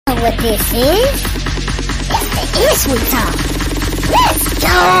what this is? It's the Ishwood Talk. Let's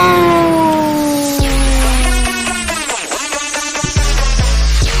go!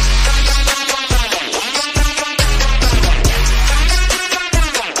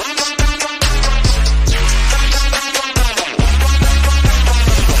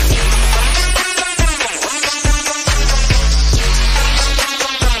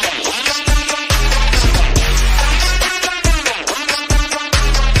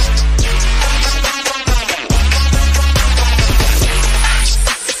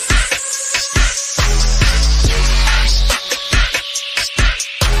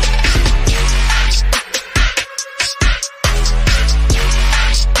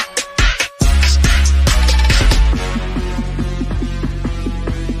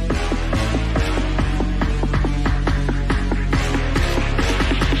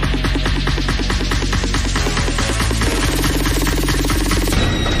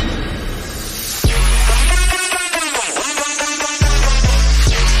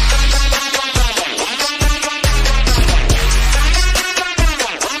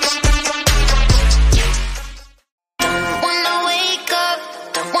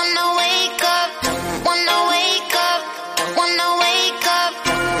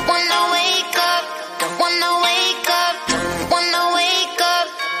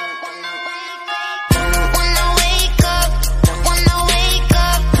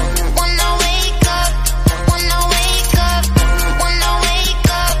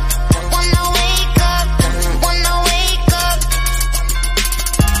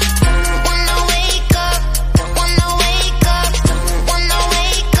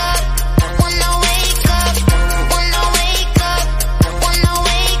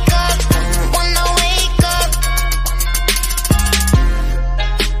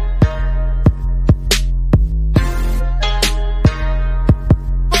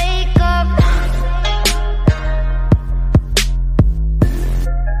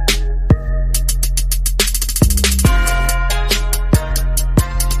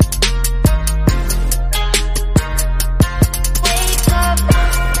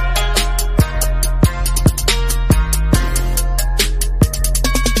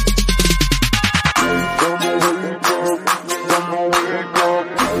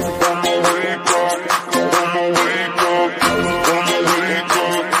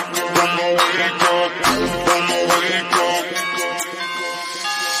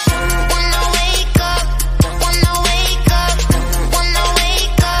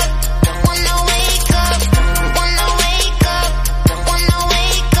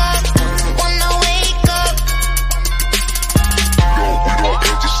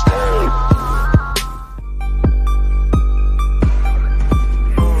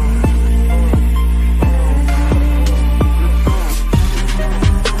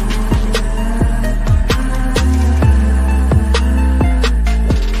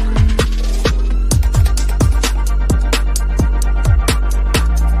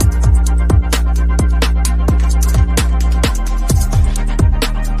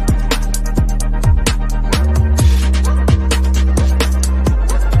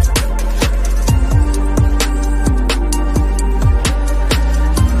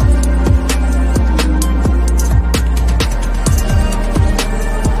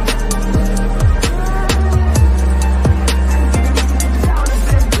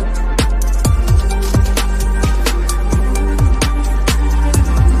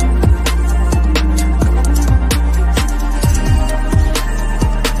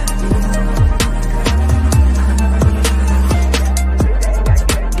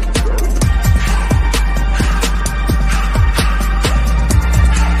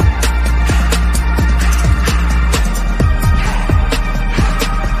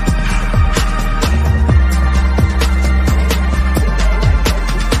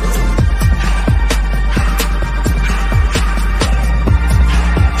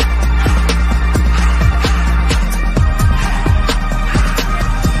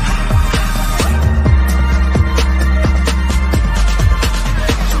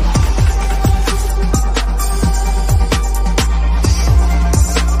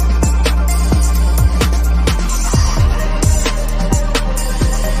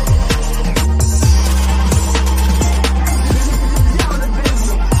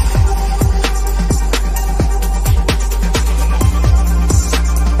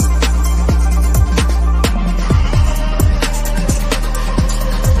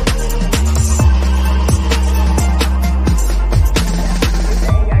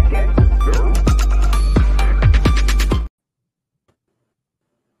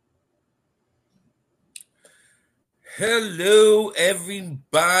 Hello,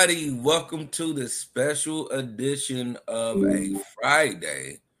 everybody. Welcome to the special edition of a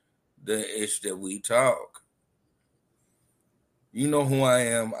Friday, the Ish That We Talk. You know who I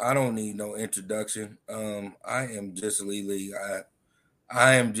am. I don't need no introduction. I am just Lily.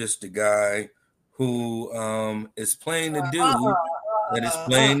 I am just the guy who is playing the dude that is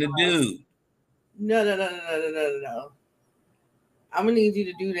playing the dude. No. I'm gonna need you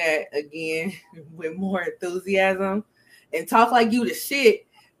to do that again with more enthusiasm and talk like you the shit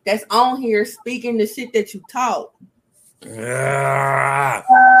that's on here speaking the shit that you talk.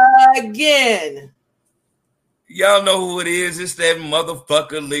 Again. Y'all know who it is. It's that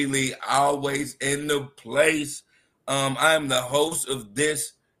motherfucker Lily, always in the place. I am the host of their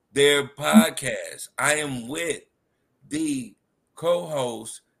podcast. I am with the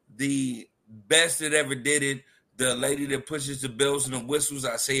co-host, the best that ever did it, the lady that pushes the bells and the whistles.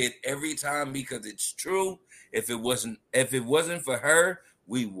 I say it every time because it's true. If it wasn't for her,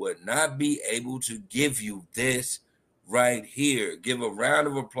 we would not be able to give you this right here. Give a round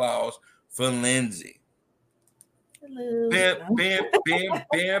of applause for Lindsay. Hello. Bam.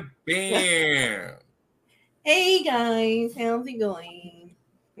 Hey guys, how's it going?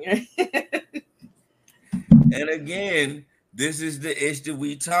 And again, this is the Ish That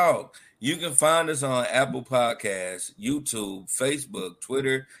We Talk. You can find us on Apple Podcasts, YouTube, Facebook,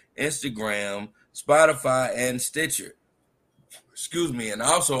 Twitter, Instagram, Spotify, and Stitcher. Excuse me, and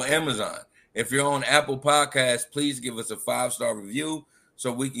also Amazon. If you're on Apple Podcasts, please give us a 5-star review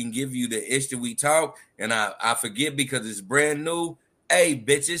so we can give you the Ish That We Talk. And I forget because it's brand new. Hey,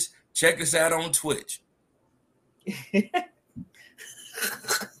 bitches, check us out on Twitch.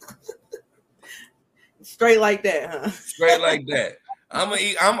 Straight like that, huh? Straight like that. I'm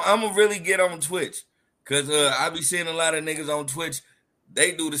gonna really get on Twitch because I be seeing a lot of niggas on Twitch.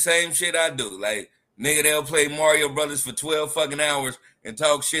 They do the same shit I do. Like, nigga, they'll play Mario Brothers for 12 fucking hours and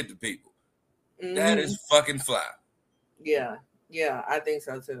talk shit to people. Mm-hmm. That is fucking fly. Yeah, I think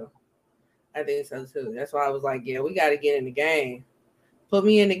so too. That's why I was like, yeah, we got to get in the game. Put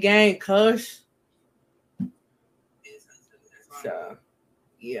me in the game, cush. So,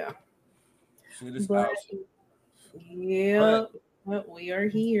 yeah. Shit is awesome. Yeah, but we are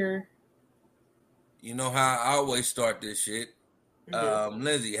here. You know how I always start this shit. Mm-hmm.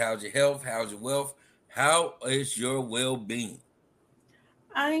 Lindsay, how's your health? How's your wealth? How is your well-being?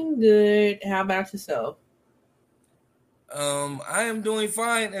 I'm good. How about yourself? I am doing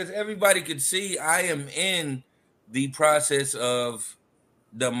fine. As everybody can see, I am in the process of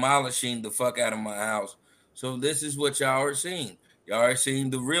demolishing the fuck out of my house. So this is what y'all are seeing. Y'all are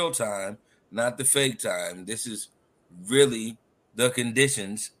seeing the real time, not the fake time. This is really the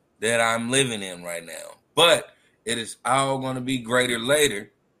conditions that I'm living in right now. But it is all going to be greater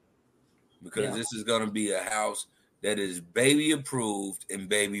later because this is going to be a house that is baby approved and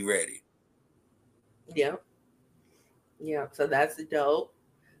baby ready. Yeah. So that's dope.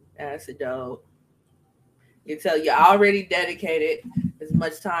 You tell you already dedicated as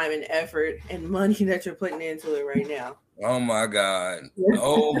much time and effort and money that you're putting into it right now. Oh my God.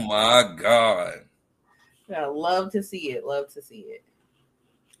 Oh my God. I love to see it.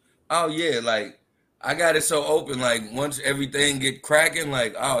 Oh yeah, like I got it so open. Like once everything get cracking,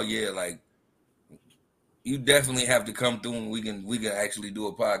 like oh yeah, like you definitely have to come through and we can actually do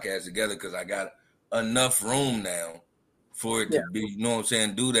a podcast together because I got enough room now for it to be, you know what I'm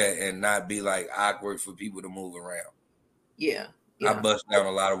saying, do that and not be like awkward for people to move around. Yeah. I bust down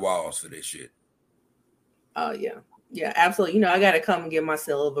a lot of walls for this shit. Oh yeah. Yeah, absolutely. You know, I got to come and get my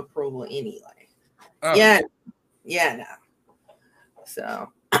seal of approval anyway. Oh. Yeah, no.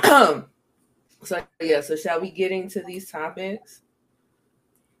 So, so shall we get into these topics?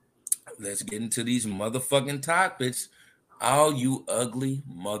 Let's get into these motherfucking topics. All you ugly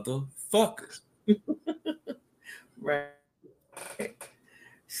motherfuckers. Right.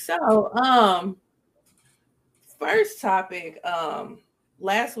 So, first topic,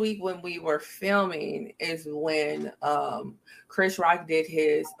 last week when we were filming is when Chris Rock did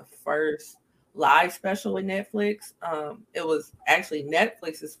his first live special with Netflix. It was actually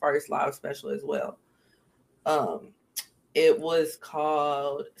Netflix's first live special as well. It was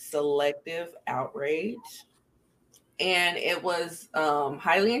called Selective Outrage. And it was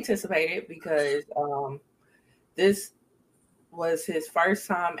highly anticipated because this was his first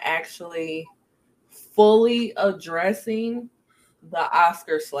time actually fully addressing the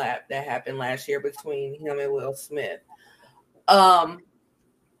Oscar slap that happened last year between him and Will Smith.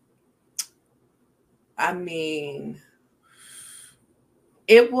 I mean,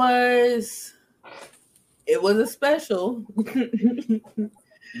 it was a special.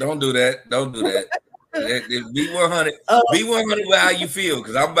 Don't do that. Be 100. Be 100 with how you feel,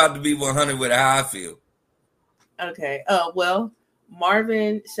 because I'm about to be 100 with how I feel. Okay. Well,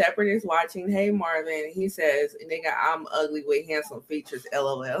 Marvin Shepard is watching. Hey, Marvin. He says, "Nigga, I'm ugly with handsome features."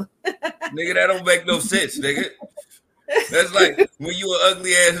 LOL. Nigga, that don't make no sense, nigga. That's like when you an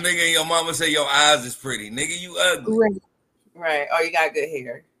ugly ass nigga and your mama say your eyes is pretty. Nigga, you ugly. Right. Oh, you got good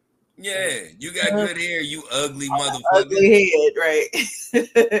hair. Yeah, you got good hair, you ugly motherfucker. Ugly head, right?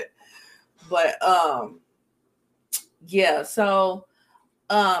 But yeah, so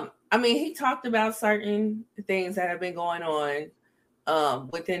I mean, he talked about certain things that have been going on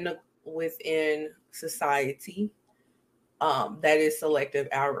within society that is selective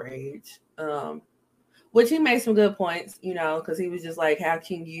outrage. Which he made some good points, you know, because he was just like, how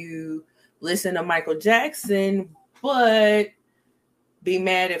can you listen to Michael Jackson but be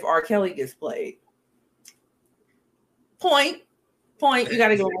mad if R. Kelly gets played? Point. You got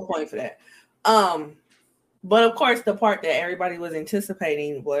to give him a point for that. But of course, the part that everybody was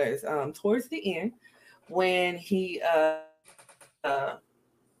anticipating was towards the end when he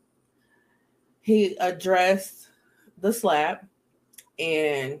addressed the slap,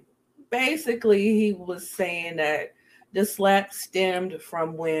 and basically he was saying that the slap stemmed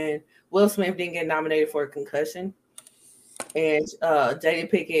from when Will Smith didn't get nominated for a concussion. And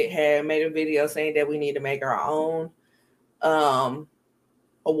Jada Pinkett had made a video saying that we need to make our own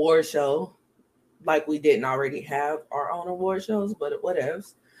award show, like we didn't already have our own award shows, but whatever.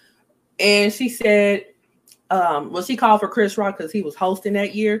 And she said, she called for Chris Rock because he was hosting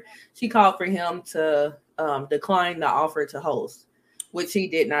that year. She called for him to decline the offer to host, which he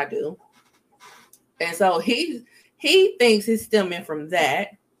did not do. And so he thinks it's stemming from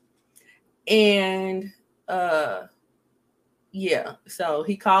that. And yeah, so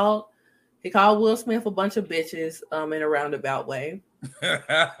he called Will Smith a bunch of bitches in a roundabout way.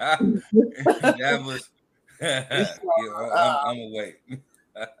 That was I'm awake.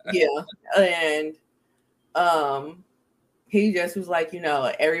 Yeah, and he just was like, you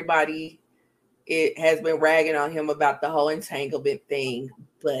know, everybody has been ragging on him about the whole entanglement thing,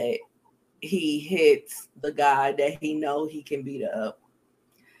 but he hits the guy that he know he can beat up.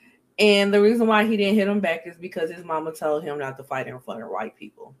 And the reason why he didn't hit him back is because his mama told him not to fight in front of white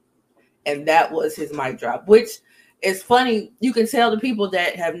people. And that was his mic drop, which is funny. You can tell the people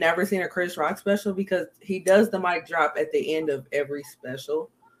that have never seen a Chris Rock special because he does the mic drop at the end of every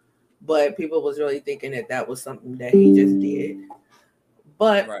special. But people was really thinking that was something that he just did.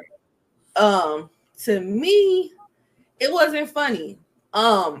 But right. To me, it wasn't funny.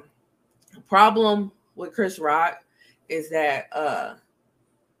 Problem with Chris Rock is that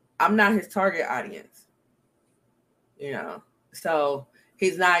I'm not his target audience, you know, so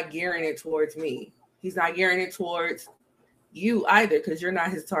he's not gearing it towards me. He's not gearing it towards you either, because you're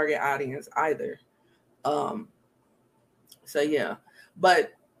not his target audience either. So yeah,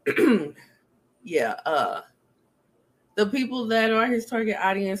 but yeah, the people that are his target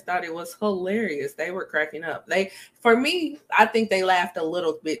audience thought it was hilarious. They were cracking up. For me, I think they laughed a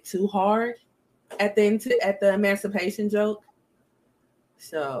little bit too hard at the emancipation joke.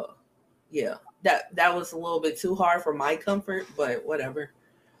 So, yeah, that was a little bit too hard for my comfort, but whatever.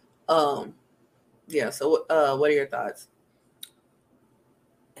 Yeah. So, what are your thoughts?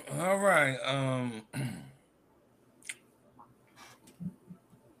 All right.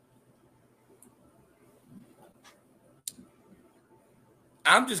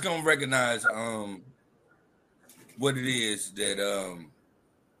 I'm just gonna recognize what it is that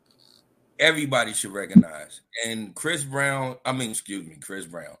everybody should recognize. And Chris Rock's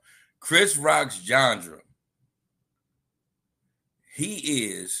genre. He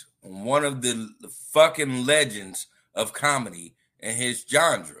is one of the fucking legends of comedy in his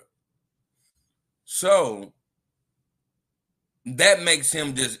genre. So that makes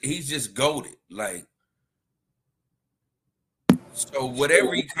him he's just goated. Like, so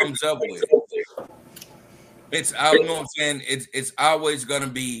whatever he comes up with, I know what I'm saying, it's always gonna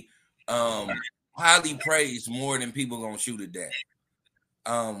be highly praised more than people gonna shoot it down.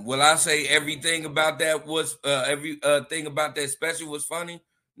 Will I say everything about that was thing about that special was funny?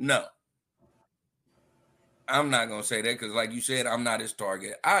 No. I'm not gonna say that because, like you said, I'm not his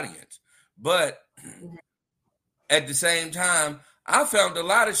target audience. But at the same time, I found a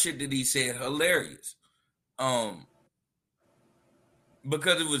lot of shit that he said hilarious.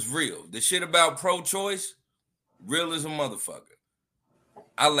 Because it was real. The shit about pro-choice, real as a motherfucker.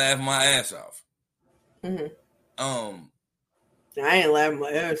 I laughed my ass off. Mm-hmm. I ain't laughing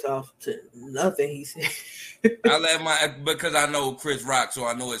my ass off to nothing he said. I laugh because I know Chris Rock, so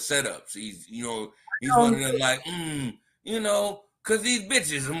I know his setups. He's one of them like, because these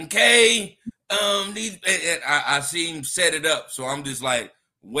bitches, okay? I see him set it up, so I'm just like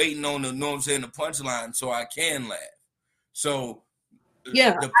waiting on the, the punchline, so I can laugh. So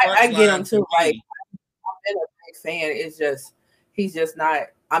yeah, I get him too. Like, I've been a big fan. It's just he's just not.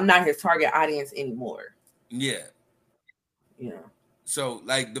 I'm not his target audience anymore. Yeah. Yeah. So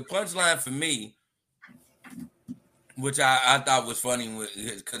like the punchline for me, which I thought was funny,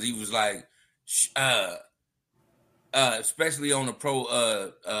 because he was like, especially on the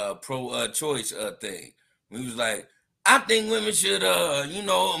pro choice thing. He was like, I think women should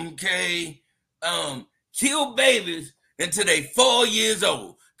kill babies until they 4 years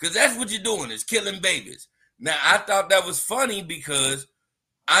old, because that's what you're doing, is killing babies. Now I thought that was funny because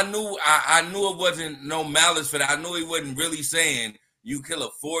I knew it wasn't no malice for that. I knew he wasn't really saying you kill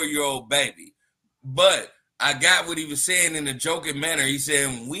a 4-year-old baby, but I got what he was saying in a joking manner. He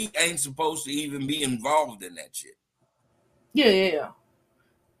said we ain't supposed to even be involved in that shit. Yeah.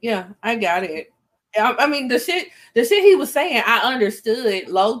 I got it. I mean, the shit he was saying, I understood.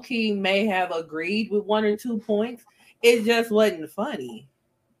 Low key may have agreed with 1 or 2 points. It just wasn't funny.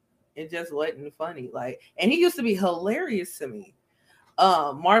 Like, and he used to be hilarious to me.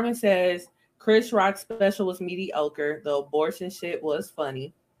 Marvin says Chris Rock's special was mediocre. The abortion shit was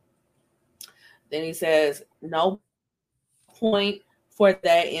funny. Then he says no point for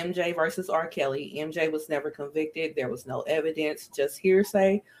that MJ versus R. Kelly. MJ was never convicted. There was no evidence, just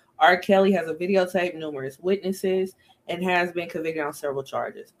hearsay. R. Kelly has a videotape, numerous witnesses, and has been convicted on several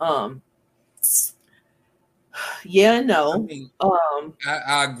charges. Yeah, no. I mean,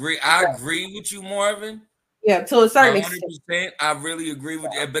 I agree. I agree with you, Marvin. Yeah, to a certain extent. I really agree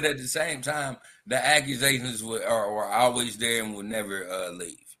with you. But at the same time, the accusations are always there and will never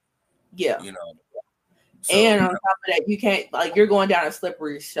leave. Yeah. So, and on top of that, you can't, like, you're going down a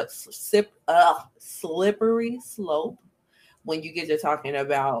slippery slope when you get to talking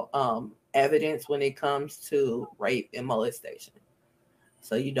about evidence when it comes to rape and molestation.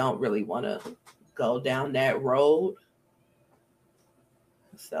 So you don't really want to go down that road.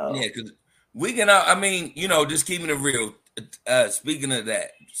 So yeah, because we can, just keeping it real. Speaking of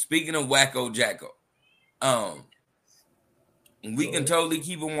that, speaking of Wacko Jacko, we can totally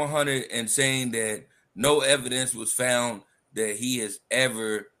keep it 100 and saying that no evidence was found that he has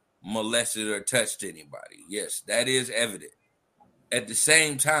ever molested or touched anybody. Yes, that is evident. At the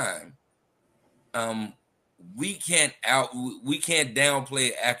same time, we can't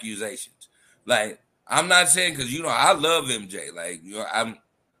downplay accusations. Like, I'm not saying, because I love MJ. Like,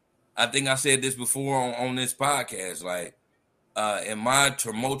 I think I said this before on this podcast. Like, in my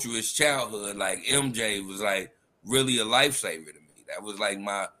tumultuous childhood, like, MJ was like really a lifesaver to me. That was like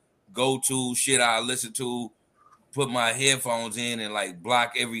my go-to shit I listened to, put my headphones in and like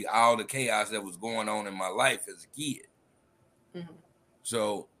block all the chaos that was going on in my life as a kid. Mm-hmm.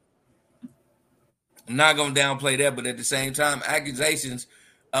 So I'm not gonna downplay that, but at the same time, accusations,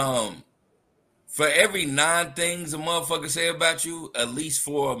 for every 9 things a motherfucker say about you, at least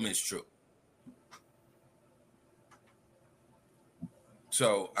 4 of them is true.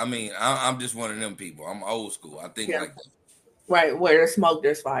 So, I mean, I'm just one of them people. I'm old school. I think like that. Right, where there's smoke,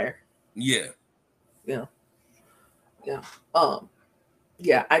 there's fire. Yeah. Yeah.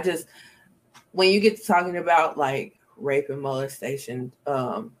 I just, when you get to talking about like rape and molestation,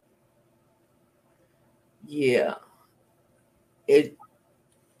 like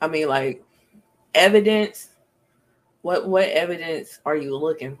evidence, what evidence are you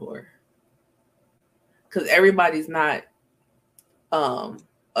looking for? Because everybody's not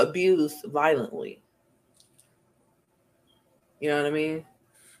abused violently. You know what I mean?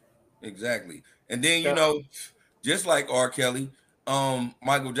 Exactly. And then, just like R. Kelly,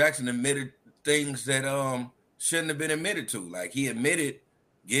 Michael Jackson admitted things that shouldn't have been admitted to. Like, he admitted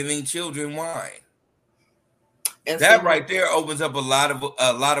giving children wine. And that right there opens up a lot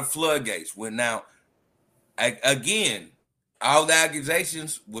of floodgates. When now, again, all the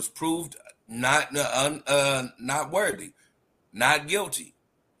accusations was proved not worthy, not guilty.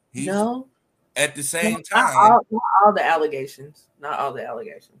 At the same time, not all the allegations.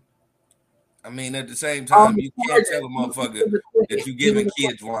 I mean, at the same time, you can't tell a motherfucker that you're giving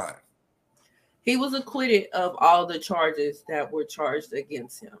kids wine. He was acquitted of all the charges that were charged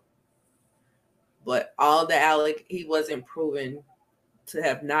against him. But he wasn't proven to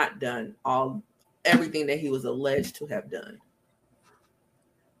have not done everything that he was alleged to have done.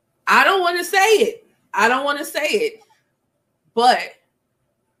 I don't want to say it. But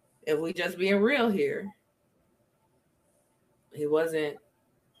if we just being real here, he wasn't.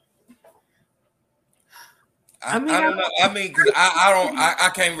 I don't know. I mean, because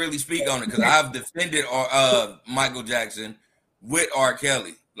I can't really speak on it because I've defended Michael Jackson with R.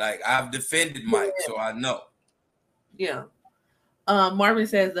 Kelly. Like I've defended Mike, so I know. Yeah. Marvin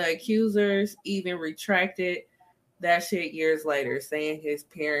says the accusers even retracted that shit years later, saying his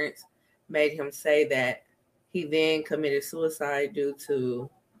parents made him say that he then committed suicide due to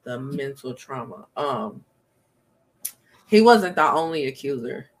the mental trauma. He wasn't the only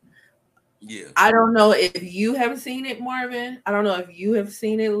accuser. Yeah. I don't know if you have seen it, Marvin. I don't know if you have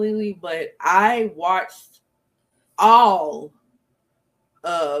seen it, Lily, but I watched all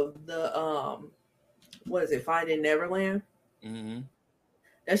of the what is it, Finding Neverland? Mm-hmm.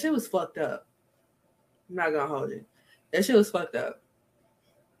 That shit was fucked up. I'm not gonna hold it. That shit was fucked up.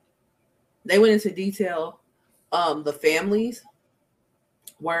 They went into detail. The families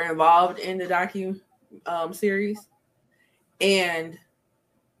were involved in the docu series, and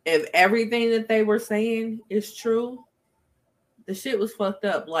if everything that they were saying is true, the shit was fucked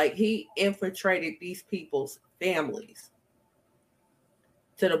up. Like he infiltrated these people's families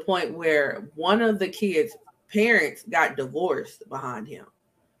to the point where one of the kids' parents got divorced behind him.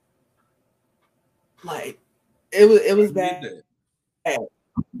 Like it was bad.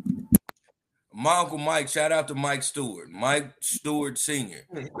 My Uncle Mike, shout out to Mike Stewart, Mike Stewart Sr.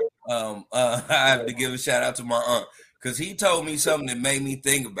 I have to give a shout out to my aunt because he told me something that made me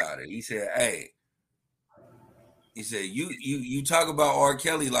think about it. He said, "Hey," he said, "You talk about R.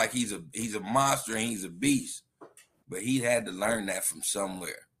 Kelly like he's a monster and he's a beast, but he had to learn that from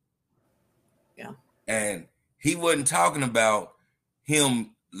somewhere." Yeah, and he wasn't talking about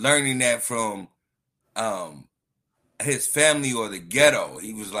him learning that from his family or the ghetto.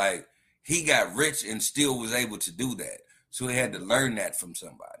 He was like, he got rich and still was able to do that. So he had to learn that from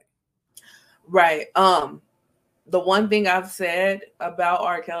somebody. Right. The one thing I've said about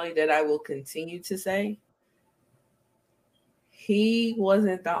R. Kelly that I will continue to say, he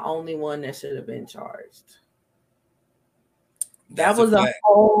wasn't the only one that should have been charged. That was a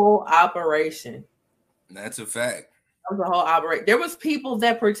whole operation. That's a fact. That was a whole operation. There was people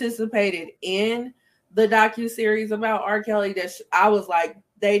that participated in the docuseries about R. Kelly that I was like,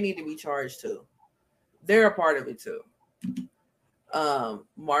 they need to be charged too. They're a part of it too.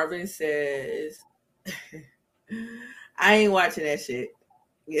 Marvin says, I ain't watching that shit.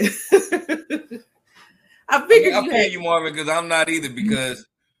 I figured I feel you, Marvin, because I'm not either. Because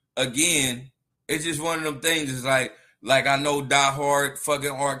again, it's just one of them things. It's like I know diehard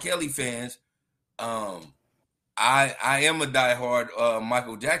fucking R. Kelly fans. I am a diehard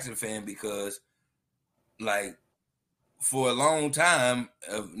Michael Jackson fan because, like, for a long time,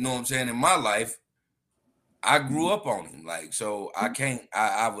 you know what I'm saying, in my life, I grew up on him. Like, so I can't.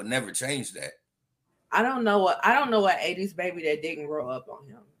 I would never change that. I don't know what 80s baby that didn't grow up on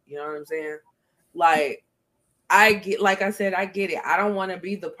him. You know what I'm saying? Like, I get, like I said, I get it. I don't want to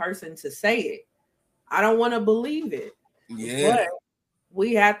be the person to say it. I don't want to believe it. Yeah. But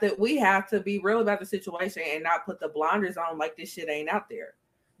we have to be real about the situation and not put the blinders on like this shit ain't out there.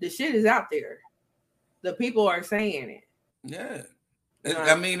 The shit is out there. The people are saying it. Yeah.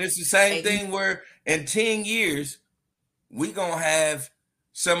 I mean, it's the same thing where in 10 years, we going to have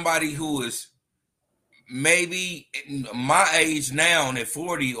somebody who is maybe my age now at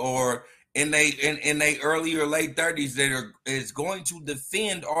 40 or in they early or late 30s that is going to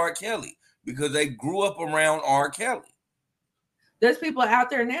defend R. Kelly because they grew up around R. Kelly. There's people out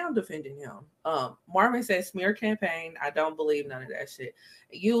there now defending him. Marvin says smear campaign. I don't believe none of that shit.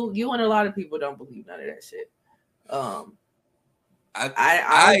 You and a lot of people don't believe none of that shit. I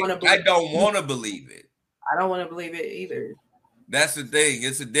don't want to believe it. I don't want to believe it either. That's the thing.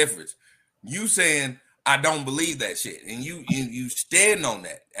 It's a difference. You saying I don't believe that shit, and you stand on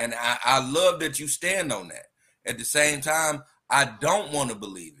that, and I love that you stand on that. At the same time, I don't want to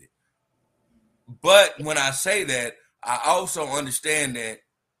believe it. But when I say that, I also understand that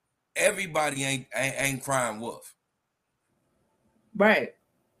everybody ain't crying wolf. Right.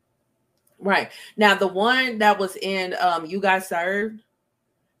 Now, the one that was in You Got Served,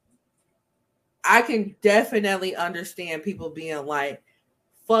 I can definitely understand people being like,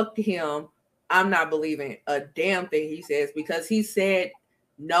 fuck him. I'm not believing a damn thing he says because he said,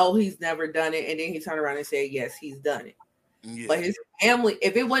 no, he's never done it. And then he turned around and said, yes, he's done it. Yeah. But his family,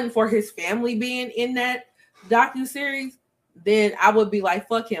 if it wasn't for his family being in that docuseries, then I would be like,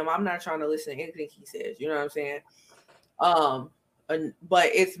 fuck him. I'm not trying to listen to anything he says. You know what I'm saying? But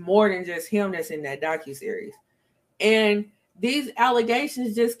it's more than just him that's in that docuseries. And these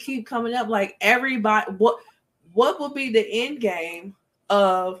allegations just keep coming up. Like everybody, what would be the end game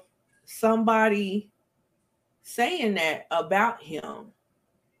of somebody saying that about him?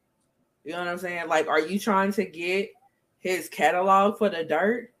 You know what I'm saying? Like, are you trying to get his catalog for the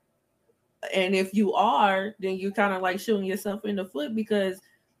dirt? And if you are, then you kind of like shooting yourself in the foot because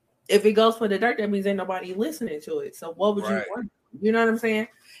if it goes for the dirt, that means ain't nobody listening to it. So what would you Right. want? You know what I'm saying?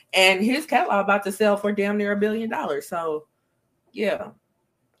 And his catalog about to sell for damn near $1 billion. So yeah,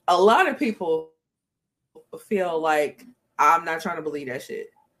 a lot of people feel like I'm not trying to believe that shit.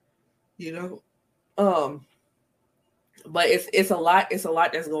 You know, but it's a lot. It's a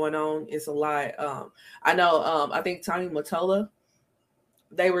lot that's going on. It's a lot. I know. I think Tommy Mottola,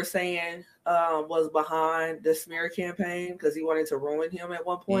 they were saying was behind the smear campaign because he wanted to ruin him at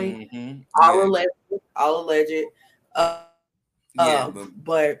one point. All alleged.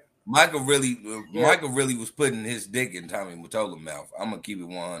 But Michael really was putting his dick in Tommy Mottola's mouth. I'm gonna keep it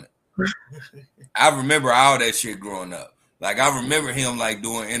 100. I remember all that shit growing up. Like I remember him like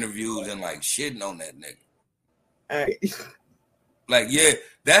doing interviews and like shitting on that nigga. Like yeah,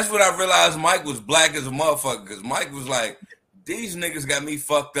 that's what I realized. Mike was black as a motherfucker because Mike was like, these niggas got me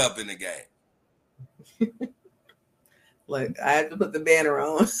fucked up in the game. Like I had to put the banner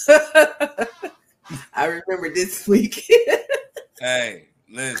on. I remember this week. Hey,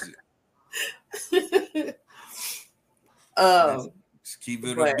 listen. Just keep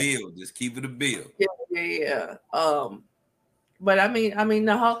it a bill. Just keep it a bill. Yeah. But I mean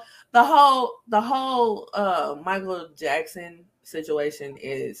the whole Michael Jackson situation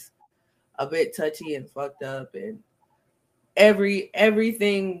is a bit touchy and fucked up, and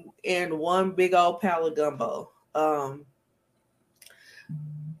everything in one big old pile of gumbo. And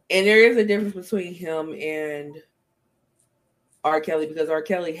there is a difference between him and R. Kelly because R.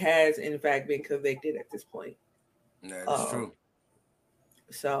 Kelly has in fact been convicted at this point. That's true.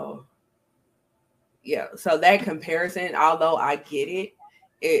 So yeah, so that comparison, although I get it,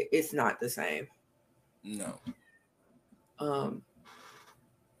 it's not the same. No.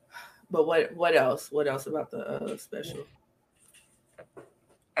 But what else? What else about the special?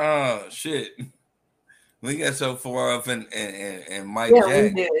 Oh shit. We got so far up in Mike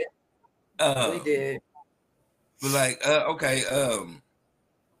Jack. We did. But like, okay,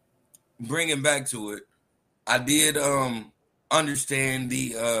 bringing back to it, I did understand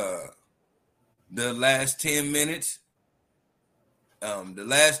the last 10 minutes. The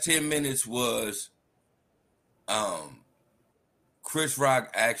last 10 minutes was Chris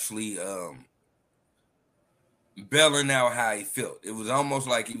Rock actually belling out how he felt. It was almost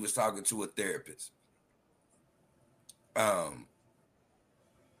like he was talking to a therapist.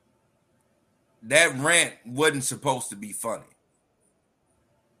 That rant wasn't supposed to be funny.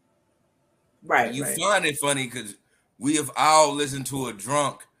 Right. You find it funny because we have all listened to a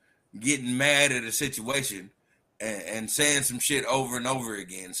drunk getting mad at a situation and saying some shit over and over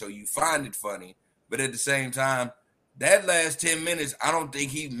again. So you find it funny. But at the same time, that last 10 minutes, I don't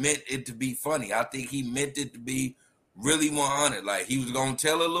think he meant it to be funny. I think he meant it to be really 100. Like he was going to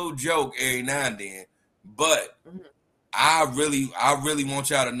tell a little joke every now and then. But I really want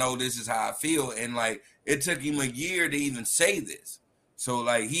y'all to know this is how I feel. And like, it took him a year to even say this. So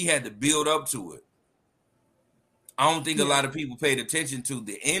like, he had to build up to it. I don't think a lot of people paid attention to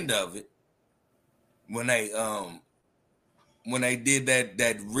the end of it when they did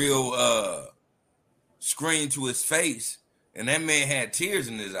that real screen to his face, and that man had tears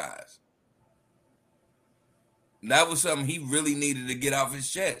in his eyes. That was something he really needed to get off his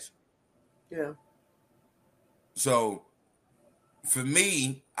chest. Yeah. So for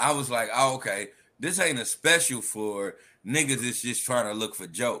me, I was like, oh, okay, this ain't a special for niggas that's just trying to look for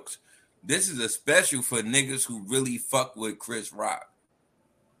jokes. This is a special for niggas who really fuck with Chris Rock.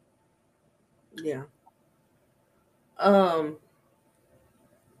 Yeah. I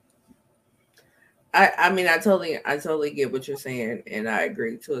mean, I totally get what you're saying, and I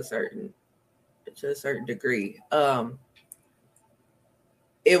agree to a certain degree.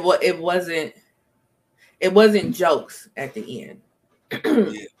 It wasn't jokes at the end.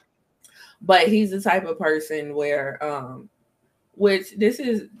 Yeah. But he's the type of person where which this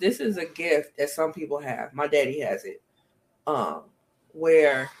is a gift that some people have. My daddy has it.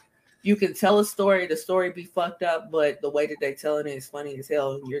 Where you can tell a story, the story be fucked up, but the way that they tell it is funny as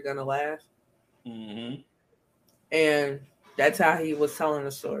hell, and you're gonna laugh. Mm-hmm. And that's how he was telling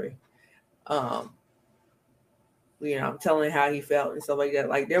the story. Telling how he felt and stuff like that.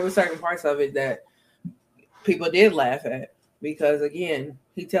 Like there were certain parts of it that people did laugh at because again,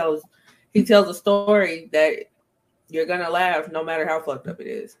 he tells a story that you're gonna laugh no matter how fucked up it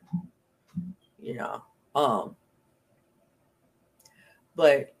is.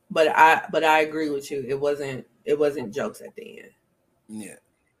 But I agree with you. It wasn't jokes at the end. Yeah.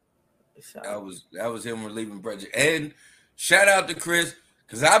 So. That was him relieving pressure. And shout out to Chris,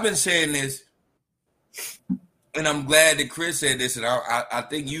 because I've been saying this, and I'm glad that Chris said this, and I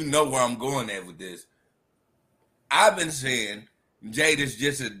think you know where I'm going at with this. I've been saying Jada's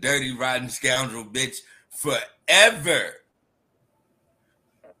just a dirty, rotten scoundrel bitch forever.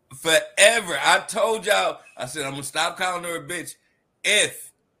 Forever. I told y'all, I said, I'm going to stop calling her a bitch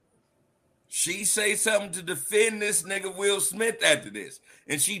if she say something to defend this nigga Will Smith after this.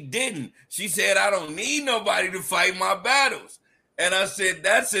 And she didn't. She said, I don't need nobody to fight my battles. And I said,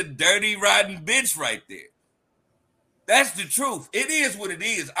 that's a dirty, rotten bitch right there. That's the truth. It is what it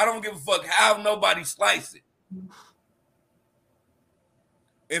is. I don't give a fuck how nobody slice it.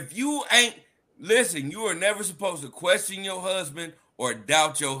 If you ain't, listen, you are never supposed to question your husband or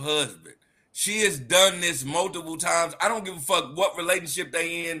doubt your husband. She has done this multiple times. I don't give a fuck what relationship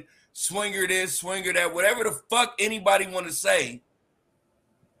they in, swinger this, swinger that, whatever the fuck anybody want to say.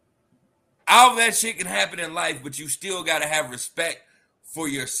 All that shit can happen in life, but you still got to have respect for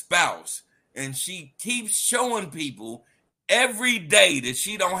your spouse. And she keeps showing people every day that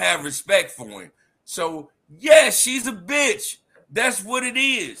she don't have respect for him. So, yes, she's a bitch. That's what it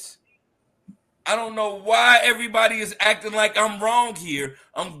is. I don't know why everybody is acting like I'm wrong here.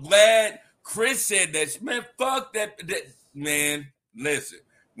 I'm glad Chris said that. Man, fuck that. Man, listen.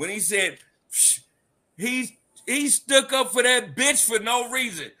 When he said he stuck up for that bitch for no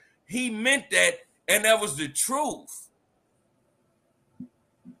reason, he meant that, and that was the truth.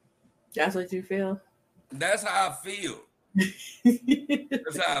 That's what you feel? That's how I feel.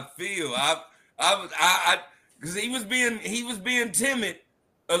 That's how I feel. I because he was being timid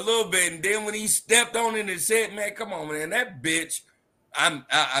a little bit, and then when he stepped on it and said, "Man, come on, man, that bitch."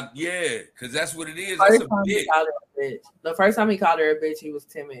 Yeah, because that's what it is. That's a bitch. The first time he called her a bitch, he was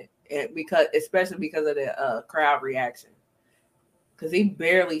timid, especially because of the crowd reaction. Because he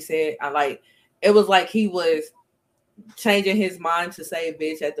barely said, it was like he was changing his mind to say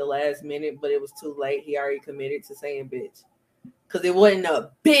bitch at the last minute, but it was too late. He already committed to saying bitch. Because it wasn't a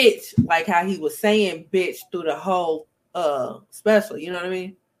bitch like how he was saying bitch through the whole special. You know what I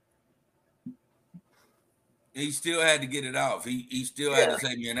mean? He still had to get it off. He still had to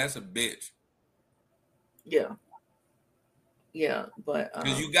say, man, that's a bitch. Yeah. Yeah, but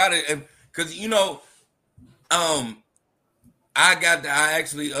because you got to, because I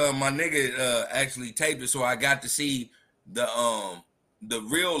actually my nigga actually taped it, so I got to see the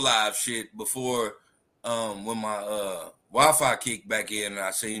real live shit before when my Wi-Fi kicked back in, and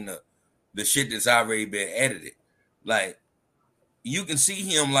I seen the shit that's already been edited. Like, you can see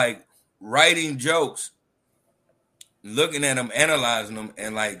him like writing jokes, looking at them, analyzing them,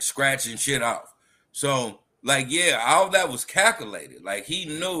 and like scratching shit off. So like, yeah, all that was calculated. Like, he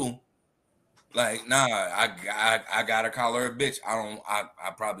knew. Like, nah, I gotta call her a bitch.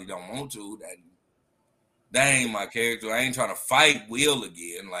 I probably don't want to. That ain't my character. I ain't trying to fight Will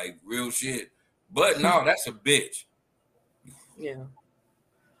again, like real shit. But no, that's a bitch. Yeah.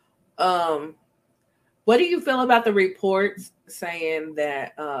 What do you feel about the reports saying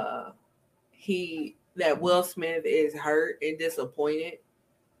that that Will Smith is hurt and disappointed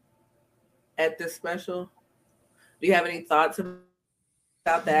at this special? Do you have any thoughts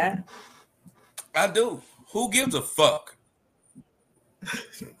about that? I do. Who gives a fuck?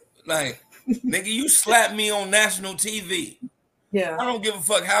 Like, nigga, you slapped me on national TV. Yeah. I don't give a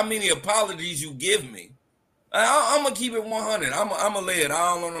fuck how many apologies you give me. I'm going to keep it 100. I'm going to lay it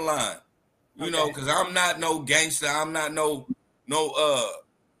all on the line. You know, because I'm not no gangster. I'm not no motherfucking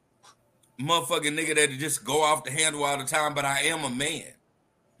nigga that just go off the handle all the time, but I am a man.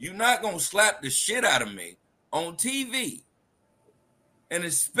 You're not going to slap the shit out of me on TV and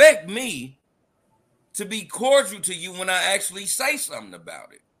expect me to be cordial to you when I actually say something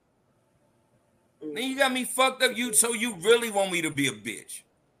about it. Then you got me fucked up. So you really want me to be a bitch?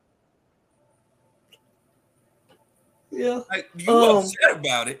 Yeah. Like, you upset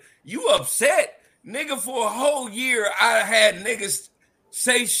about it. You upset. Nigga, for a whole year, I had niggas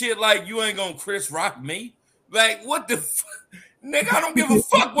say shit like, you ain't gonna Chris Rock me. Like, what the fuck? Nigga, I don't give a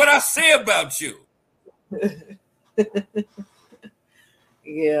fuck what I say about you.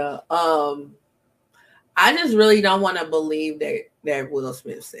 Yeah. I just really don't want to believe that Will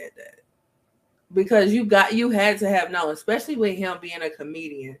Smith said that, because you had to have known, especially with him being a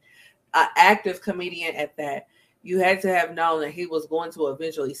comedian, an active comedian at that. You had to have known that he was going to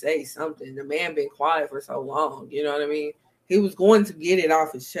eventually say something. The man been quiet for so long, you know what I mean? He was going to get it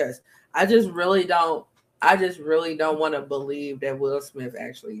off his chest. I just really don't want to believe that Will Smith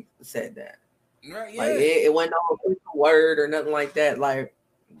actually said that. Right, yeah. Like, it wasn't no official word or nothing like that. Like,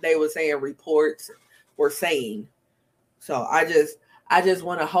 they were saying reports were saying. So I just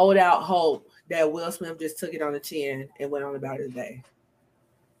want to hold out hope that Will Smith just took it on the chin and went on about his day.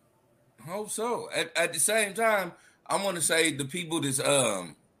 Hope so. At the same time, I want to say the people that's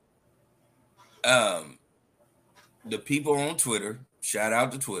the people on Twitter, shout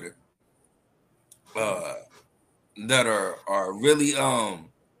out to Twitter, that are really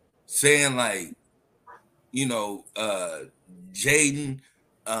saying like, you know, Jaden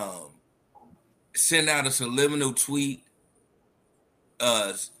sent out a subliminal tweet,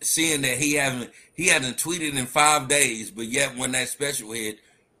 seeing that he hasn't tweeted in 5 days, but yet when that special hit,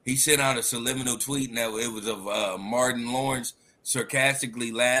 he sent out a subliminal tweet, and that it was of Martin Lawrence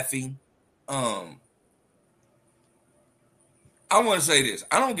sarcastically laughing. I want to say this: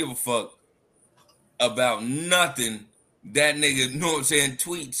 I don't give a fuck about nothing that nigga, you know what I'm saying,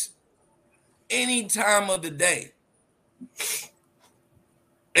 tweets any time of the day.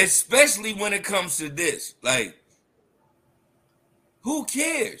 Especially when it comes to this. Like, who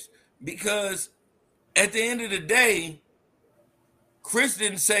cares? Because at the end of the day, Chris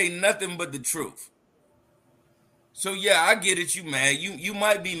didn't say nothing but the truth. So yeah, I get it, you mad. You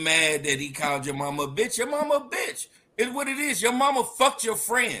might be mad that he called your mama a bitch. Your mama a bitch. It's what it is. Your mama fucked your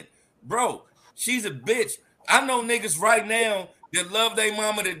friend. Bro, she's a bitch. I know niggas right now that love their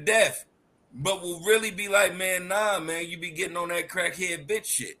mama to death, but will really be like, man, nah, man, you be getting on that crackhead bitch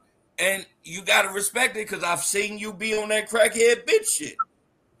shit. And you gotta respect it, because I've seen you be on that crackhead bitch shit.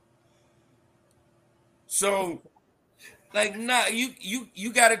 So, like, nah,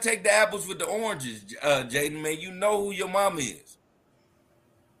 you gotta take the apples with the oranges, Jaden, man. You know who your mama is.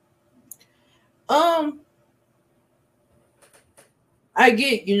 I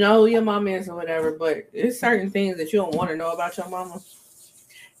get, you know, who your mom is or whatever, but there's certain things that you don't want to know about your mama.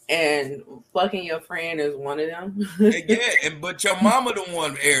 And fucking your friend is one of them. Yeah, but your mama the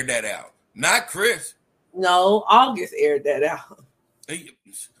one aired that out, not Chris. No, August aired that out.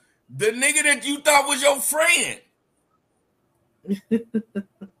 The nigga that you thought was your friend.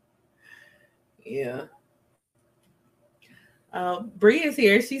 Yeah. Bree is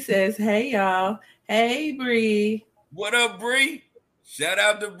here. She says, hey, y'all. Hey, Bree. What up, Bree? Shout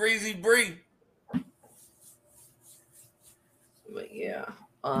out to Breezy Bree. But yeah.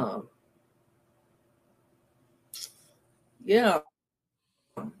 Yeah.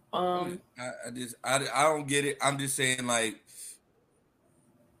 I don't get it. I'm just saying, like,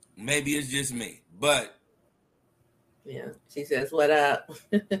 maybe it's just me, but yeah, she says, what up?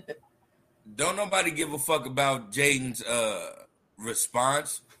 Don't nobody give a fuck about Jaden's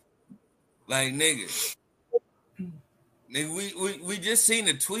response. Like, nigga, we just seen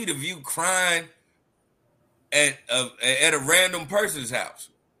a tweet of you crying at a random person's house.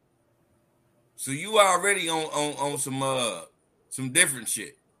 So you already on some different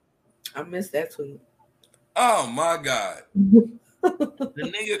shit. I missed that tweet. Oh my God. The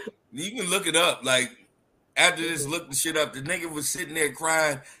nigga, you can look it up. Like, after this, look the shit up. The nigga was sitting there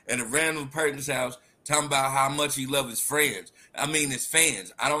crying at a random person's house, talking about how much he loved his friends. I mean, his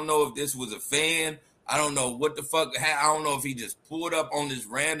fans. I don't know if this was a fan. I don't know what the fuck. I don't know if he just pulled up on this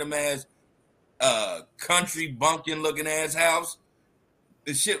random ass country bumpkin looking ass house.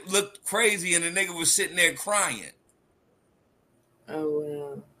 The shit looked crazy, and the nigga was sitting there crying. Oh,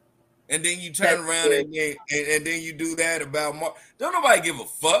 wow. And then you turn around and then you do that about Mark. Don't nobody give a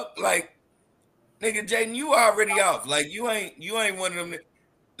fuck. Like, nigga, Jaden, you already off. Like, you ain't one of them.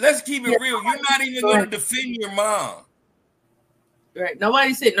 Let's keep it real. You're not even going to defend your mom. Right.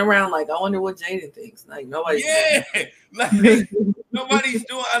 Nobody's sitting around like, I wonder what Jaden thinks. Like, nobody's. Yeah. Like, nobody's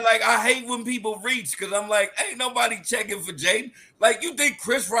doing. Like, I hate when people reach, because I'm like, ain't nobody checking for Jaden. Like, you think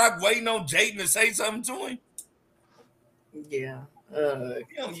Chris Rock waiting on Jaden to say something to him? Yeah. You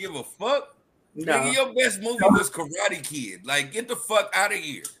don't give a fuck. No. Nigga, your best movie was Karate Kid. Like, get the fuck out of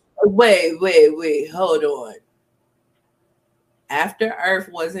here. Wait. Hold on. After Earth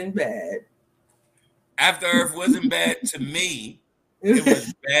wasn't bad. After Earth wasn't bad to me. It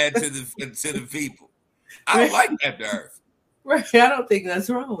was bad to the people. I like After Earth. Right. I don't think that's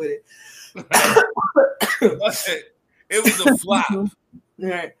wrong with it. It was a flop.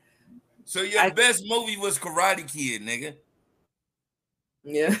 Right. So your best movie was Karate Kid, nigga.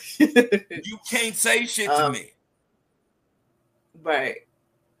 Yeah. You can't say shit to me. Right.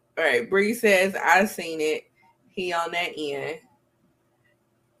 All right. Bree says, I seen it. He on that end.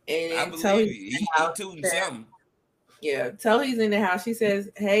 And I believe he tooting something. Yeah. Tony's in the house. She says,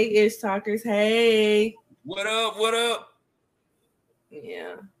 hey, Ish Talkers. Hey. What up? What up?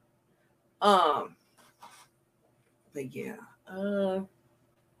 Yeah. But yeah.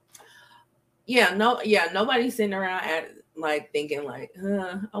 Nobody's sitting around at like thinking like,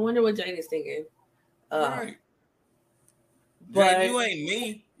 I wonder what Jaden's thinking. Right. But Jane, you ain't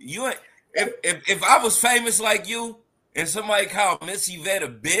me. You ain't. If I was famous like you and somebody called Miss Yvette a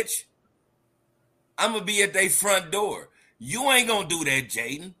bitch, I'm gonna be at their front door. You ain't gonna do that,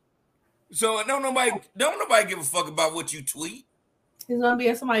 Jaden. So don't nobody give a fuck about what you tweet. He's gonna be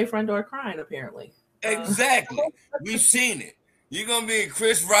at somebody's front door crying, apparently. Exactly. We've seen it. You're gonna be in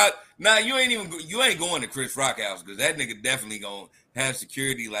Chris Rock. Now you ain't going to Chris Rock house because that nigga definitely gonna have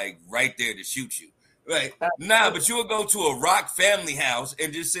security like right there to shoot you. Right? But you'll go to a Rock family house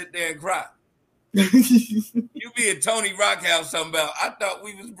and just sit there and cry. You be at Tony Rock house talking about, I thought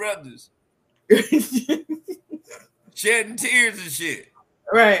we was brothers. Shedding tears and shit.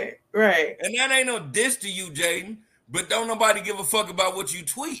 Right. And that ain't no diss to you, Jaden. But don't nobody give a fuck about what you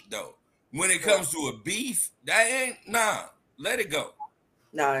tweet though. When it comes to a beef, that ain't let it go.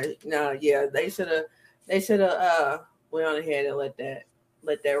 No, yeah. They should have went on ahead and let that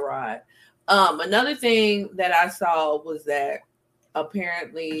ride. Another thing that I saw was that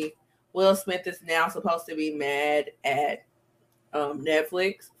apparently Will Smith is now supposed to be mad at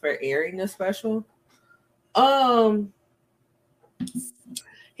Netflix for airing the special.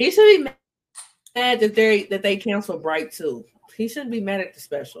 He should be mad that they canceled Bright 2. He shouldn't be mad at the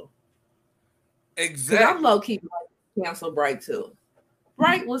special. Exactly. I'm low key canceled Bright 2.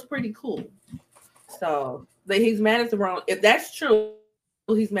 Bright was pretty cool. So he's mad at the wrong. If that's true,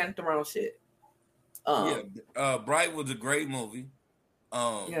 he's mad at the wrong shit. Bright was a great movie.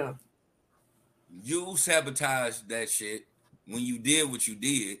 Yeah. You sabotaged that shit when you did what you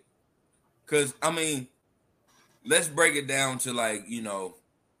did. Cause I mean, let's break it down to like,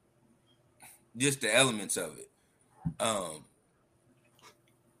 just the elements of it.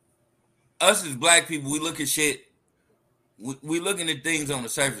 Us as black people, we look at shit. We looking at things on the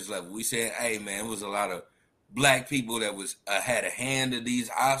surface level. We saying, "Hey, man, it was a lot of black people that was had a hand in these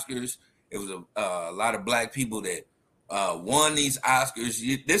Oscars. It was a lot of black people that won these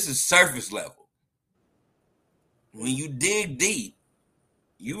Oscars." This is surface level. When you dig deep,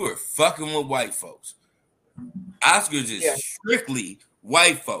 you are fucking with white folks. Oscars is strictly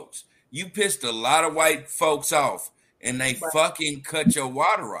white folks. You pissed a lot of white folks off, and they fucking cut your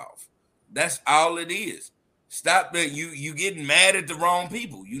water off. That's all it is. Stop that. You getting mad at the wrong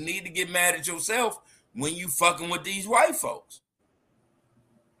people. You need to get mad at yourself when you fucking with these white folks.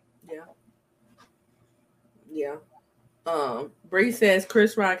 Yeah. Bree says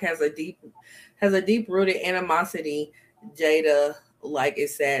Chris Rock has a deep rooted animosity. Jada, like,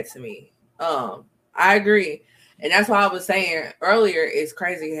 it's sad to me. I agree. And that's why I was saying earlier, it's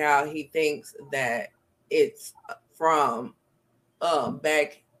crazy how he thinks that it's from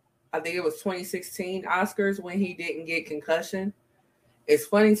back, I think it was 2016 Oscars when he didn't get concussion. It's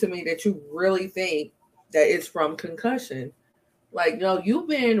funny to me that you really think that it's from concussion. Like, no, you've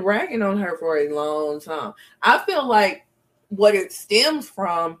been ragging on her for a long time. I feel like what it stems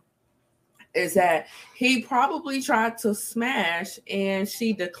from is that he probably tried to smash and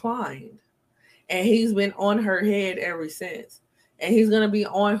she declined. And he's been on her head ever since. And he's going to be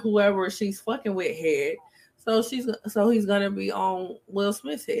on whoever she's fucking with head. So he's going to be on Will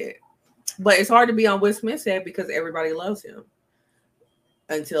Smith's head. But it's hard to be on Will Smith's head because everybody loves him.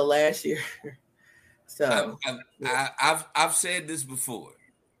 Until last year. So I've said this before.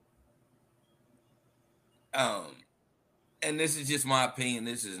 And this is just my opinion.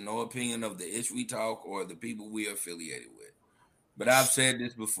 This is no opinion of the Ish We Talk or the people we are affiliated with. But I've said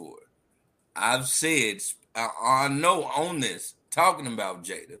this before. I've said, I know on this, talking about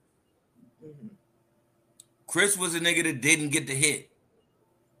Jada. Mm-hmm. Chris was a nigga that didn't get the hit.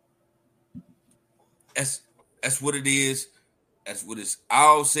 That's what it is. That's what it's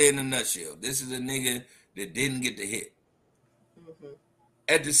all said in a nutshell. This is a nigga that didn't get the hit. Mm-hmm.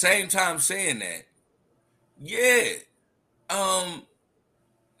 At the same time saying that,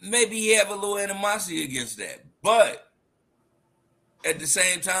 maybe he have a little animosity against that. But at the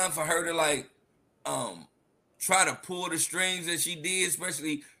same time, for her to like try to pull the strings that she did,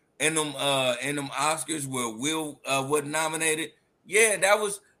 especially in them Oscars where Will wasn't nominated, that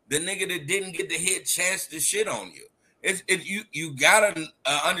was the nigga that didn't get the hit chance to shit on you. You gotta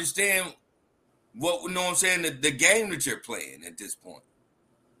understand what I'm saying, the game that you're playing at this point.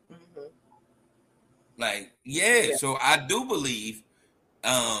 Mm-hmm. Like, so I do believe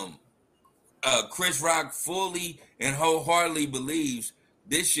Chris Rock fully and wholeheartedly believes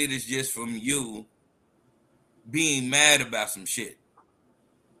this shit is just from you being mad about some shit.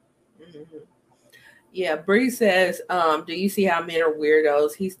 Mm-hmm. Yeah, Bree says, do you see how men are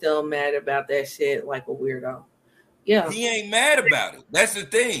weirdos? He's still mad about that shit like a weirdo. Yeah. He ain't mad about it. That's the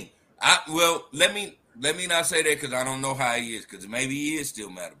thing. Let me not say that because I don't know how he is, because maybe he is still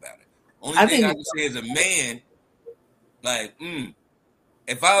mad about it. Only thing I can say as a man, like,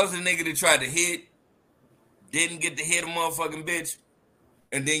 if I was a nigga that tried to hit, didn't get to hit a motherfucking bitch,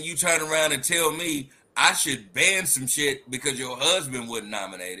 and then you turn around and tell me I should ban some shit because your husband wasn't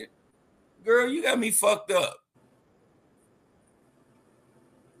nominated, Girl, you got me fucked up.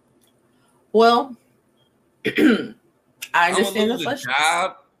 Well, I I'm gonna understand the lose a frustration.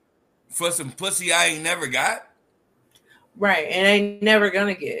 job for some pussy I ain't never got. Right, and ain't never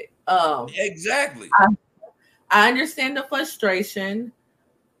gonna get. Exactly. I understand the frustration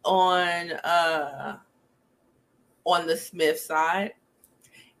on the Smith side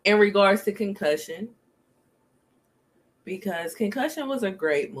in regards to Concussion, because Concussion was a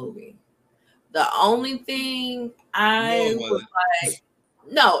great movie. The only thing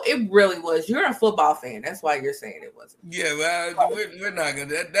no, it really was. You're a football fan. That's why you're saying it wasn't. Yeah, well, we're not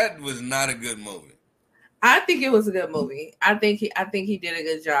gonna. That was not a good movie. I think it was a good movie. I think he did a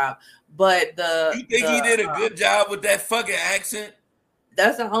good job. But you think he did a good job with that fucking accent?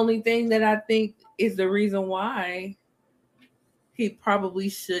 That's the only thing that I think is the reason why he probably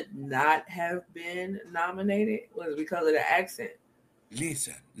should not have been nominated, was because of the accent.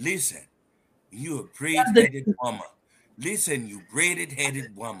 Listen. You a braid-headed woman. Listen, you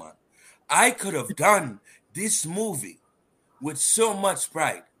braided-headed woman. I could have done this movie with so much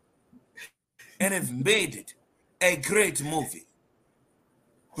pride and have made it a great movie.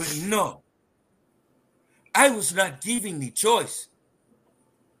 But no, I was not given the choice.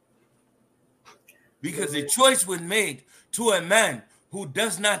 Because the choice was made to a man who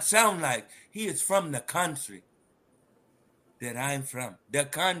does not sound like he is from the country that I'm from, the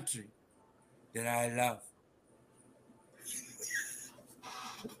country that I love.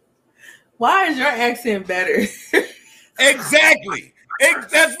 Why is your accent better? Exactly.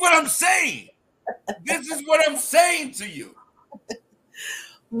 That's what I'm saying. This is what I'm saying to you.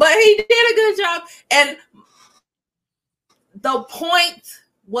 But he did a good job. And the point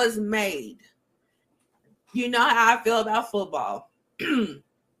was made. You know how I feel about football. And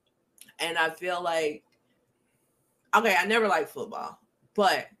I feel like, okay, I never liked football,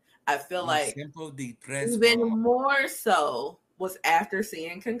 but I feel like even more so was after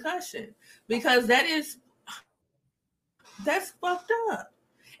seeing Concussion, because that's fucked up.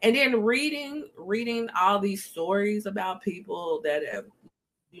 And then reading all these stories about people that have,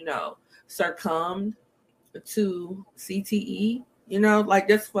 succumbed to CTE, like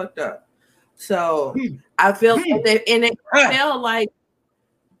that's fucked up. So I feel and it felt like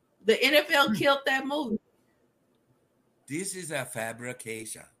the NFL killed that movie. This is a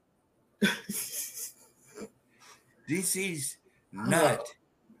fabrication. This is not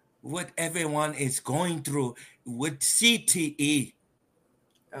what everyone is going through with CTE.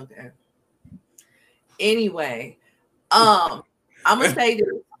 Okay. Anyway, I'm gonna say this.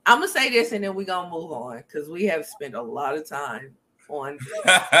 I'm gonna say this, and then we're gonna move on, because we have spent a lot of time on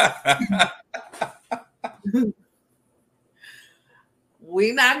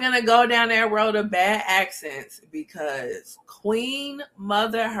we're not gonna go down that road of bad accents, because Queen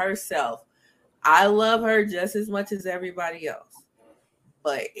Mother herself, I love her just as much as everybody else,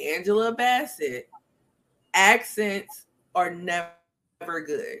 but Angela Bassett accents are never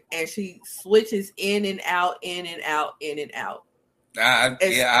good, and she switches in and out, in and out, in and out. I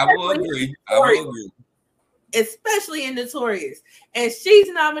will agree. Especially in Notorious. And she's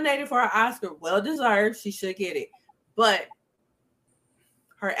nominated for an Oscar. Well deserved. She should get it. But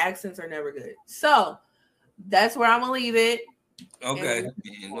her accents are never good. So that's where I'm going to leave it. Okay.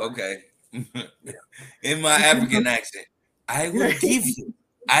 In my African accent, I will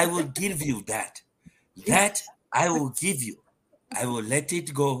give you that. That I will give you. I will let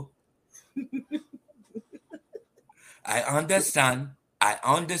it go. I understand. I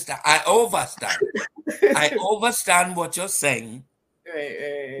overstand. I overstand what you're saying. Right.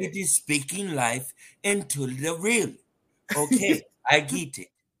 It is speaking life into the real. Okay, I get it.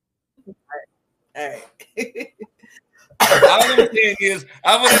 All right. All I'm saying is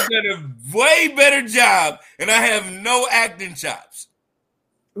I would have done a way better job, and I have no acting chops.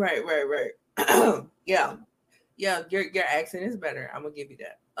 Right. Yeah. Your accent is better. I'm gonna give you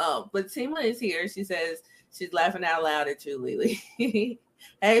that. But Fatima is here. She says she's laughing out loud at you, Lily.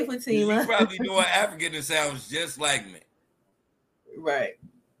 Hey, Fatima. You probably know an African that sounds just like me. Right.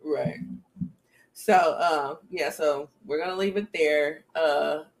 So, so we're gonna leave it there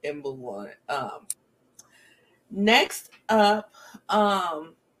and move on. Next up,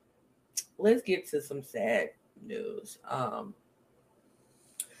 let's get to some sad news.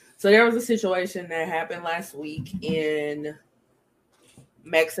 So there was a situation that happened last week in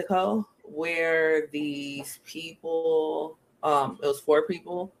Mexico where these people, it was 4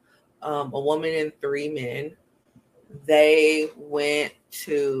 people, a woman and 3 men. They went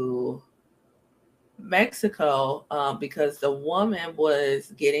to Mexico because the woman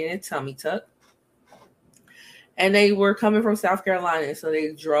was getting a tummy tuck, and they were coming from South Carolina. So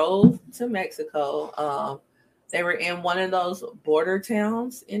they drove to Mexico. They were in one of those border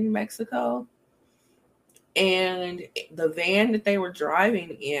towns in Mexico, and the van that they were driving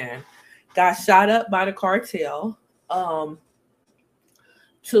in got shot up by the cartel.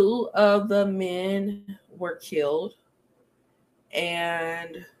 Two of the men were killed,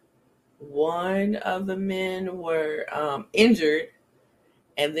 and one of the men were injured,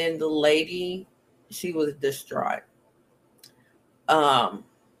 and then the lady, she was distraught.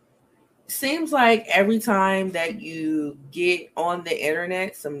 Seems like every time that you get on the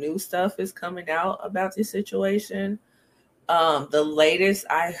internet, some new stuff is coming out about this situation. The latest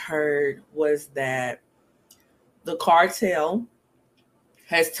I heard was that the cartel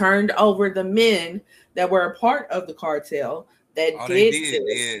has turned over the men that were a part of the cartel that did this.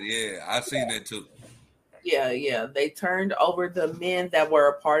 Yeah, I seen that too. Yeah, they turned over the men that were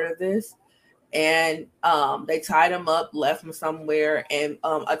a part of this, and they tied them up, left them somewhere, and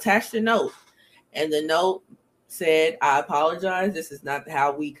attached a note. And the note said, "I apologize. This is not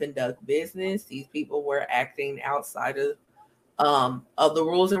how we conduct business. These people were acting outside of the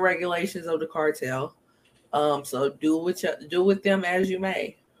rules and regulations of the cartel. So do with them as you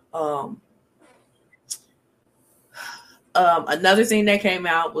may." Another thing that came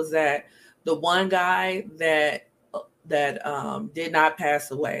out was that the one guy that did not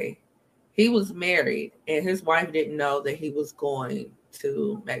pass away, he was married, and his wife didn't know that he was going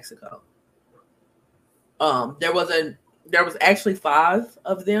to Mexico. There was actually 5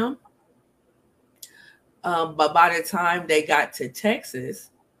 of them, but by the time they got to Texas,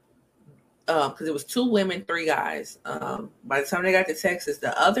 because it was 2 women, 3 guys. By the time they got to Texas,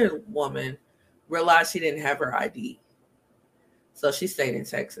 the other woman realized she didn't have her ID, so she stayed in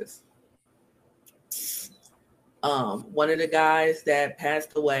Texas. One of the guys that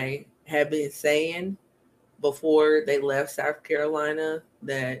passed away had been saying before they left South Carolina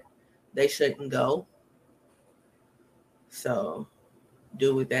that they shouldn't go. So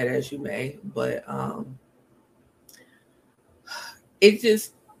do with that as you may. But it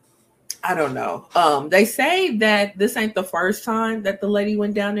just, I don't know. They say that this ain't the first time that the lady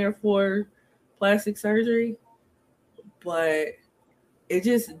went down there for plastic surgery, but it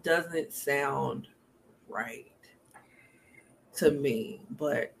just doesn't sound right to me.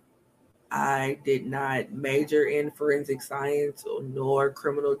 But I did not major in forensic science nor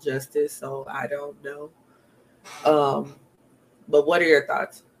criminal justice, so I don't know. But what are your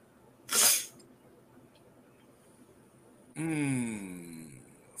thoughts?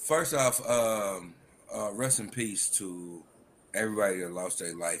 First off, rest in peace to everybody that lost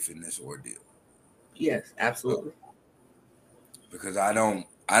their life in this ordeal. Yes, absolutely. Because I don't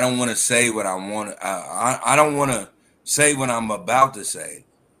want to say what I want. I don't want to say what I'm about to say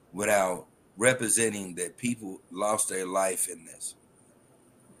without representing that people lost their life in this,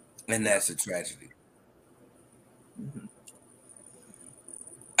 and that's a tragedy. Mm-hmm.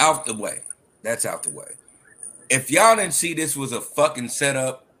 Out the way. That's out the way. If y'all didn't see this was a fucking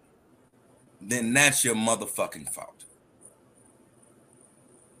setup, then that's your motherfucking fault.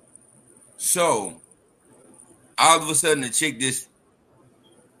 So, all of a sudden, the chick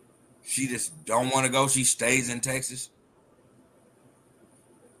she just don't want to go. She stays in Texas.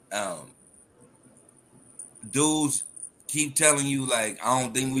 Dudes keep telling you like, I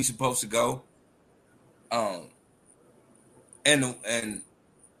don't think we supposed to go. And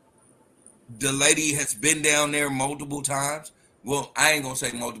the lady has been down there multiple times. Well, I ain't gonna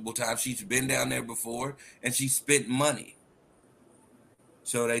say multiple times. She's been down there before, and she spent money.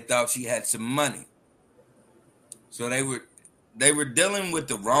 So they thought she had some money. So they were dealing with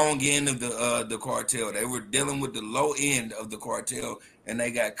the wrong end of the cartel. They were dealing with the low end of the cartel, and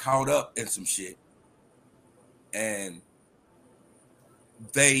they got caught up in some shit. And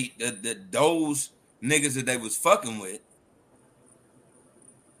those niggas that they was fucking with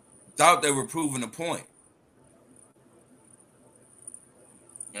thought they were proving a point.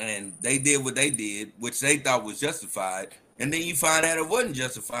 And they did what they did, which they thought was justified. And then you find out it wasn't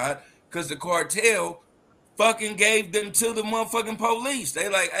justified because the cartel fucking gave them to the motherfucking police. They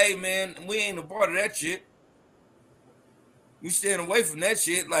like, hey, man, we ain't a part of that shit. We staying away from that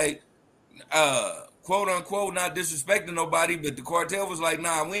shit. Like, quote unquote, not disrespecting nobody, but the cartel was like,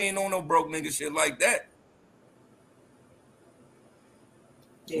 nah, we ain't on no broke nigga shit like that.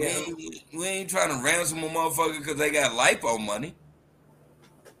 Yeah. We ain't trying to ransom a motherfucker because they got lipo money.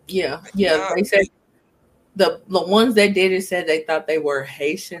 Yeah. They said the ones that did it said they thought they were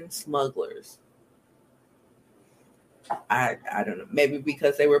Haitian smugglers. I don't know. Maybe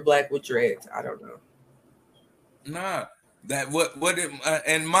because they were black with dreads. I don't know. Nah, that what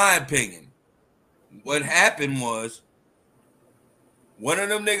in my opinion, what happened was One of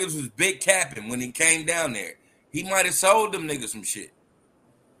them niggas was big capping when he came down there. He might have sold them niggas some shit.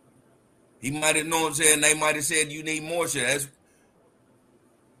 He might have, know what I'm saying, they might have said you need more shit.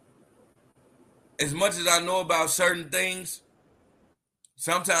 As much as I know about certain things,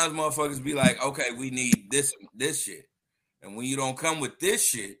 sometimes motherfuckers be like, okay, we need this shit. And when you don't come with this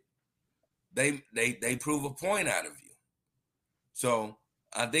shit, they prove a point out of you. So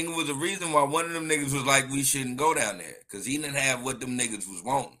I think it was a reason why one of them niggas was like, we shouldn't go down there. Because he didn't have what them niggas was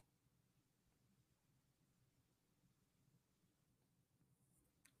wanting.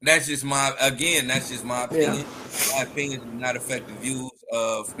 That's just my opinion. Yeah. My opinion does not affect the views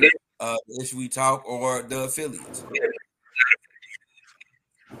of Ish We Talk or the affiliates.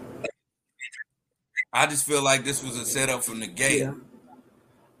 I just feel like this was a setup from the gate. Yeah.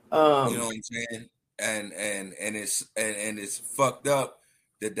 You know what I'm saying? And it's fucked up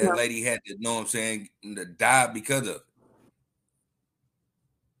that lady had to, know what I'm saying, to die because of it.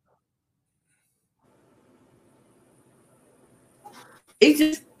 It's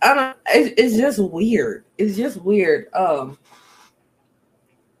just, I don't. It's just weird. It's just weird.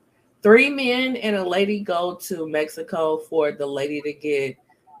 3 men and a lady go to Mexico for the lady to get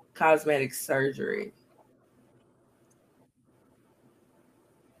cosmetic surgery.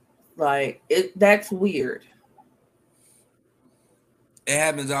 Like that's weird. It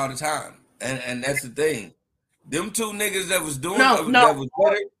happens all the time, and that's the thing. Them two niggas that was doing that was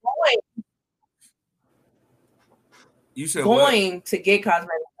with her. You said going to get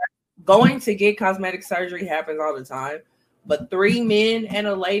cosmetic surgery happens all the time, but 3 men and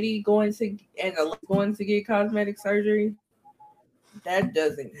a lady going to get cosmetic surgery, that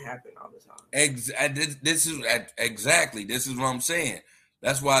doesn't happen all the time. This is exactly this is what I'm saying.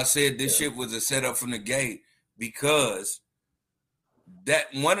 That's why I said this shit was a setup from the gate, because that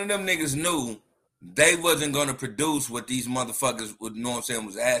one of them niggas knew they wasn't gonna produce what these motherfuckers would, know what I'm saying,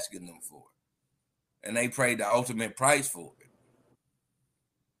 was asking them for. And they paid the ultimate price for it.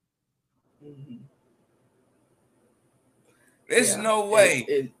 Mm-hmm. There's no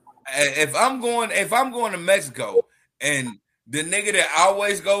way. If I'm going to Mexico and the nigga that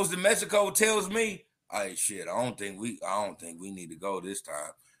always goes to Mexico tells me, "Hey, shit, I don't think we need to go this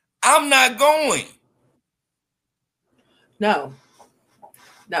time," I'm not going. No,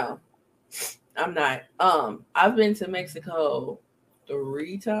 I'm not. I've been to Mexico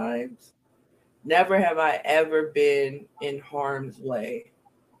 3 times. Never have I ever been in harm's way.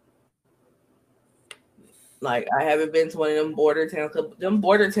 Like, I haven't been to one of them border towns. Them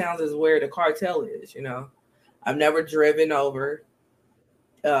border towns is where the cartel is, you know. I've never driven over.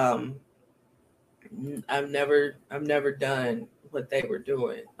 I've never done what they were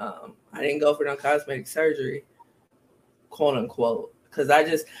doing. I didn't go for no cosmetic surgery, quote unquote, because I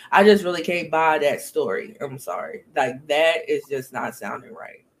just really can't buy that story. I'm sorry. Like, that is just not sounding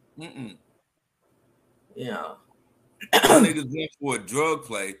right. Yeah. Niggas went for a drug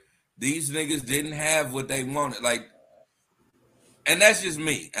play. These niggas didn't have what they wanted. Like, and that's just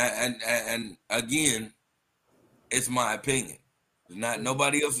me. And again, it's my opinion. It's not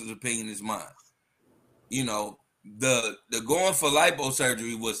nobody else's opinion, it's mine. You know, the going for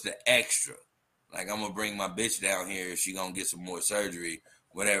liposurgery was the extra. Like, I'm gonna bring my bitch down here, she gonna get some more surgery,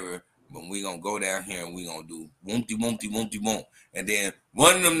 whatever. But we gonna go down here and we gonna do wompty. And then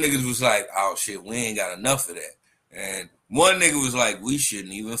one of them niggas was like, "Oh shit, we ain't got enough of that." And one nigga was like, "We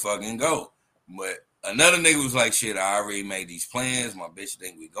shouldn't even fucking go." But another nigga was like, "Shit, I already made these plans. My bitch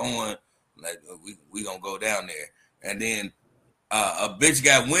think we going. Like, we gonna go down there." And then a bitch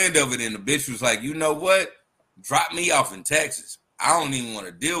got wind of it, and the bitch was like, "You know what? Drop me off in Texas. I don't even want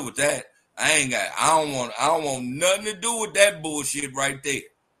to deal with that. I don't want nothing to do with that bullshit right there."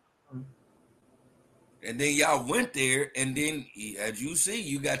 And then y'all went there, and then, as you see,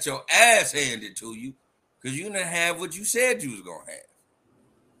 you got your ass handed to you because you didn't have what you said you was going to have.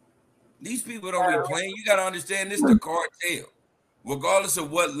 These people don't be playing. You got to understand, this is the cartel. Regardless of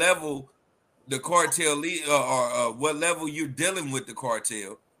what level the cartel or what level you're dealing with the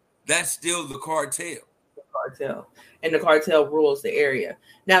cartel, that's still the cartel. The cartel. And the cartel rules the area.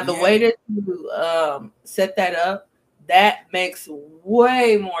 Now, the way that you set that up, that makes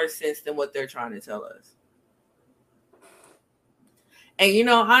way more sense than what they're trying to tell us. And, you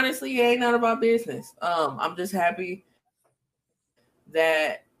know, honestly, it ain't none of our business. I'm just happy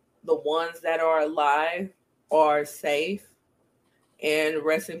that the ones that are alive are safe, and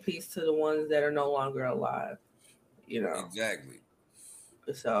rest in peace to the ones that are no longer alive, you know. Exactly.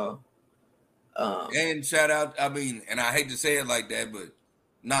 So, and shout out, I mean, and I hate to say it like that, but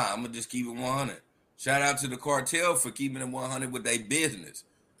nah, I'm going to just keep it 100. Shout out to the cartel for keeping it 100 with their business.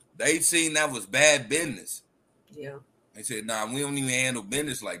 They seen that was bad business. Yeah. They said, nah, we don't even handle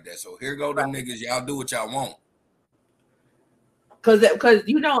business like that. So here go them niggas. Y'all do what y'all want. Because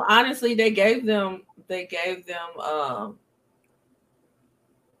honestly, they gave them a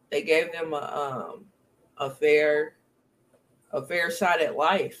fair shot at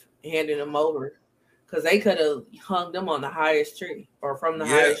life, handing them over, because they could have hung them on the highest tree or from the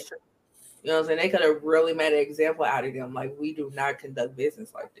highest tree. You know what I'm saying? They could have really made an example out of them. Like, we do not conduct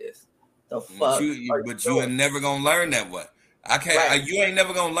business like this. The fuck? But you are never gonna learn that way. I can't. Right. You ain't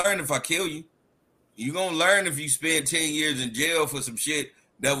never gonna learn if I kill you. You gonna learn if you spend 10 years in jail for some shit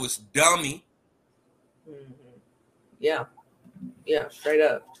that was dummy. Mm-hmm. Yeah, straight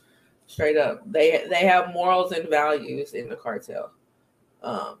up. They have morals and values in the cartel,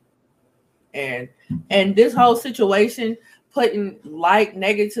 and this whole situation putting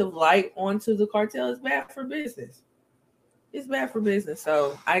negative light onto the cartel is bad for business. It's bad for business.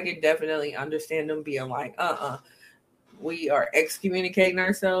 So I can definitely understand them being like, we are excommunicating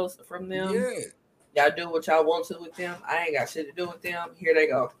ourselves from them. Yeah. Y'all do what y'all want to with them. I ain't got shit to do with them. Here they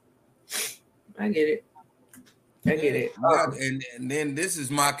go. I get it. And then this is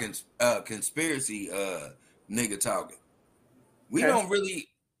my conspiracy nigga talking. We don't really,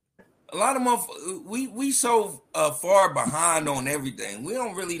 a lot of we so far behind on everything. We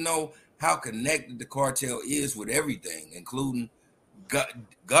don't really know how connected the cartel is with everything, including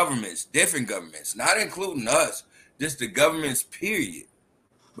governments, different governments, not including us, just the governments, period.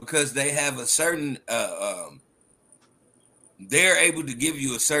 Because they have a certain, they're able to give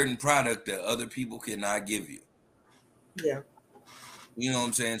you a certain product that other people cannot give you. Yeah. You know what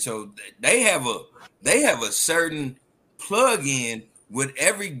I'm saying? So they have a certain plug-in with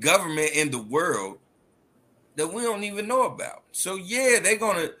every government in the world that we don't even know about. So yeah, they're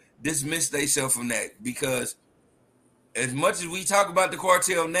gonna dismiss themselves from that, because as much as we talk about the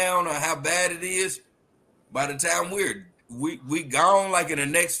cartel now and how bad it is, by the time we gone, like in the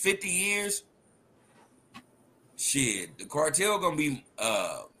next 50 years, shit, the cartel gonna be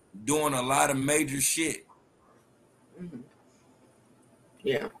doing a lot of major shit. Mm-hmm.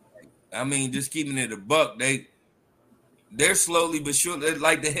 Yeah. I mean, just keeping it a buck, they're slowly but surely,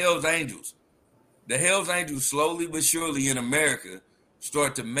 like the Hells Angels. The Hells Angels slowly but surely in America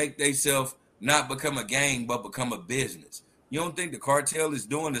start to make themselves not become a gang, but become a business. You don't think the cartel is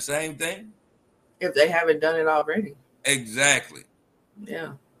doing the same thing? If they haven't done it already. Exactly.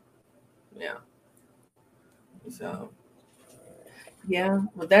 Yeah. So, yeah,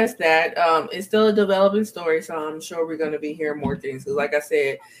 well, that's that. It's still a developing story, so I'm sure we're going to be hearing more things. Because, like I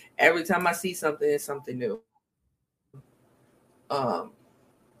said, every time I see something, it's something new.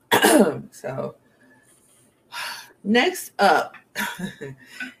 So, next up,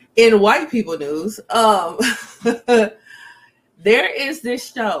 in white people news, there is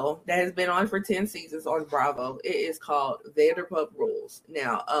this show that has been on for 10 seasons on Bravo. It is called Vanderpump Rules.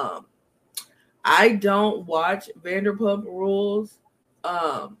 Now, I don't watch Vanderpump Rules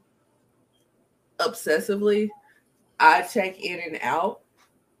obsessively. I check in and out.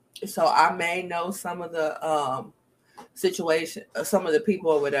 So I may know some of the situation, some of the people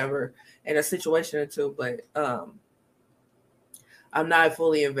or whatever in a situation or two, but I'm not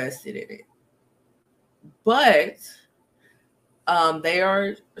fully invested in it. But they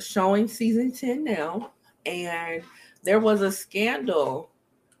are showing season 10 now, and there was a scandal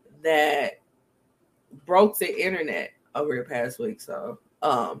that broke the internet over the past week. So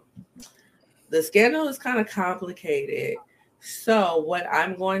the scandal is kind of complicated. So what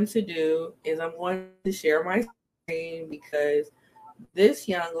I'm going to do is I'm going to share my screen, because this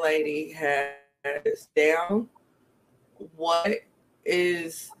young lady has down what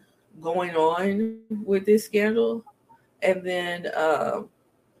is going on with this scandal. And then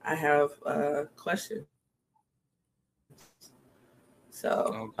I have a question.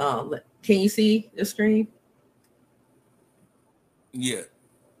 So, okay. Can you see the screen? Yeah.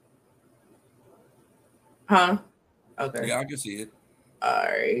 Huh? Okay. Yeah, I can see it. All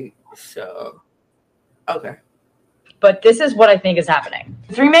right. So, okay. But this is what I think is happening.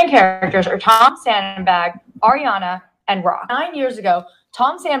 The three main characters are Tom Sandbag, Ariana, and Rock. 9 years ago,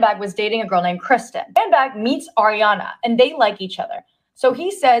 Tom Sandbag was dating a girl named Kristen. Sandbag meets Ariana, and they like each other. So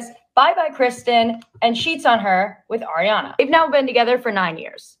he says, bye-bye, Kristen, and cheats on her with Ariana. They've now been together for 9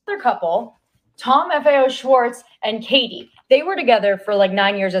 years. Their couple, Tom F.A.O. Schwartz and Katie, they were together for like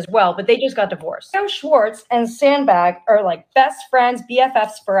 9 years as well, but they just got divorced. F.A.O. Schwartz and Sandbag are like best friends,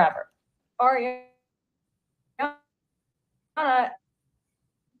 BFFs forever. Ariana are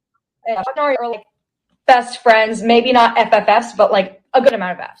like best friends, maybe not FFFs, but like a good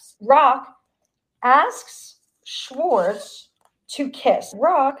amount of Fs. Rock asks Schwartz to kiss.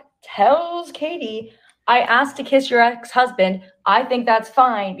 Rock tells Katie, I asked to kiss your ex-husband. I think that's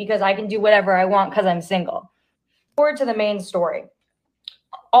fine because I can do whatever I want because I'm single. Forward to the main story.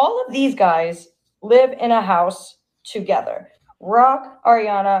 All of these guys live in a house together. Rock,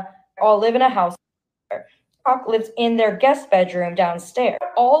 Ariana, all live in a house together. Rock lives in their guest bedroom downstairs.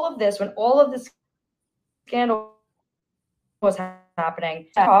 All of this, when all of this scandal was happening,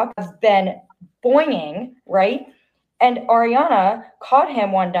 Rock has been boinging, right? And Ariana caught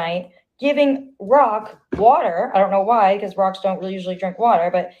him one night giving Rock water. I don't know why, because Rocks don't really usually drink water,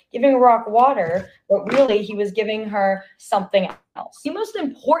 but giving Rock water, but really he was giving her something else. The most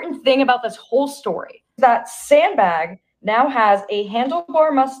important thing about this whole story is that Sandbag now has a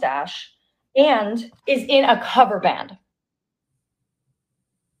handlebar mustache and is in a cover band.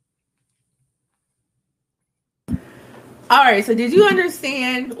 All right, so did you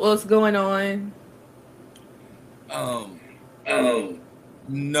understand what's going on?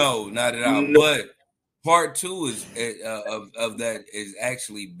 No, not at all. But part 2 is of that is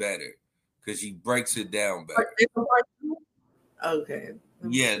actually better because he breaks it down better. Okay.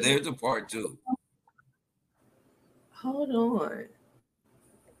 Yeah, there's a part 2. Hold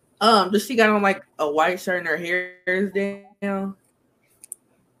on. Does she got on like a white shirt and her hair is down?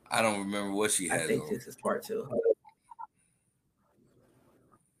 I don't remember what she has I think on. this is part 2.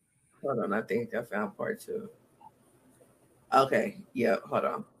 Hold on, I think I found part 2. Okay, yeah, hold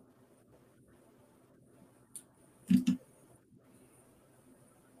on.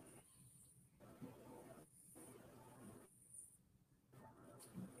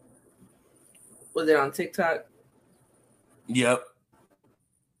 Was it on TikTok? Yep.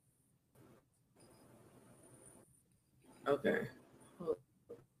 Okay.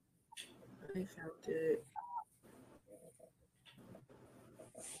 I found it.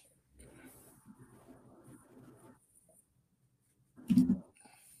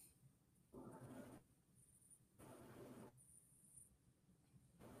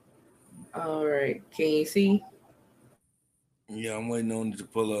 All right. Can you see? Yeah, I'm waiting on it to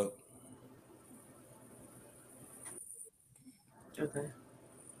pull up. Okay.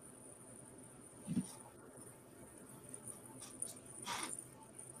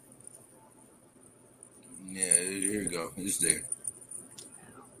 Yeah, here you go. It's there.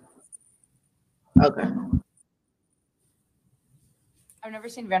 Okay. I've never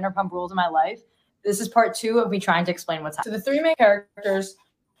seen Vanderpump Rules in my life. This is part 2 of me trying to explain what's happening. So the 3 main characters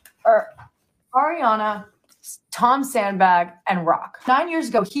are Ariana, Tom Sandbag, and Rock. 9 years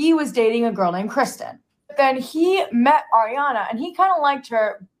ago, he was dating a girl named Kristen. Then he met Ariana, and he kind of liked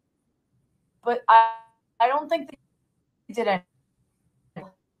her, but I don't think they did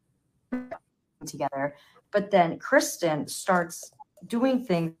anything together. But then Kristen starts doing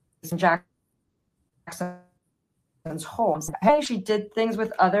things in Jackson's home. Hey, she did things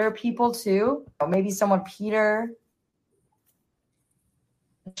with other people too. Maybe someone Peter.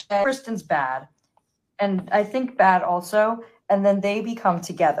 Kristen's bad. And I think bad also. And then they become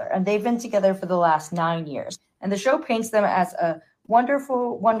together. And they've been together for the last 9 years. And the show paints them as a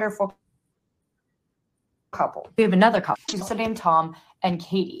wonderful, wonderful couple. We have another couple. She's also named Tom and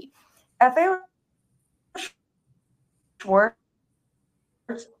Katie. FAO Schwartz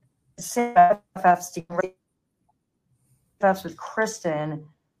BFFs with Kristen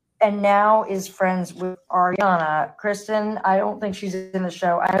and now is friends with Ariana. Kristen, I don't think she's in the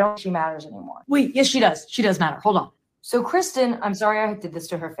show. I don't think she matters anymore. Wait, yes, she does. She does matter. Hold on. So Kristen, I'm sorry I did this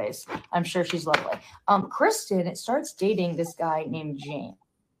to her face. I'm sure she's lovely. Kristen starts dating this guy named James.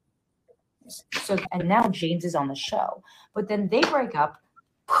 So and now James is on the show. But then they break up.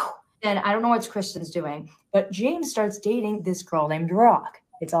 And I don't know what Kristen's doing, but James starts dating this girl named Rock.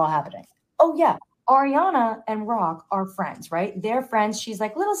 It's all happening. Oh, yeah. Ariana and Rock are friends, right? They're friends. She's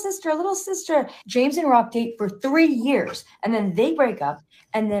like, little sister, little sister. James and Rock date for 3 years, and then they break up,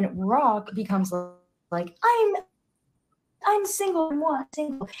 and then Rock becomes like, I'm single,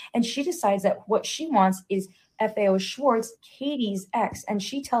 single. And she decides that what she wants is FAO Schwartz, Katie's ex, and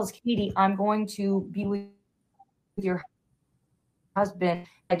she tells Katie, I'm going to be with your husband.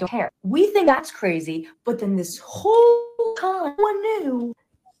 I don't care. We think that's crazy, but then this whole time, one knew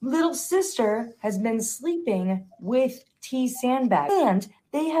little sister has been sleeping with T Sandbag, and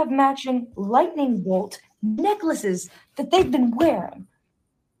they have matching lightning bolt necklaces that they've been wearing.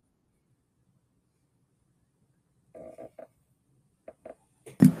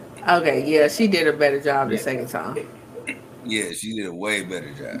 Okay, yeah, she did a better job the second time. Yeah, she did a way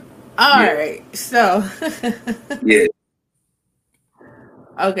better job. All right, so yeah.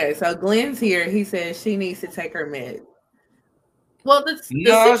 Okay, so Glenn's here. He says she needs to take her meds. Well, the she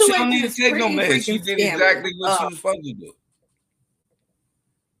don't need to is take no pretty meds. She freaking did scammy. exactly what she was supposed to do.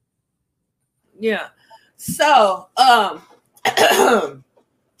 Yeah. So,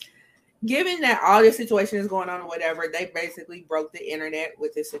 given that all this situation is going on or whatever, they basically broke the internet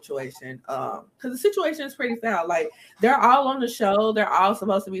with this situation. Because the situation is pretty foul. Like, they're all on the show, they're all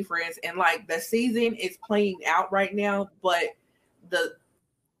supposed to be friends, and like the season is playing out right now, but the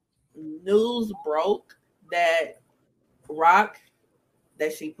news broke that Rock,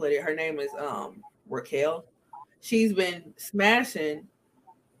 that she put it, her name is Raquel. She's been smashing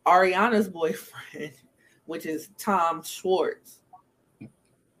Ariana's boyfriend, which is Tom Schwartz.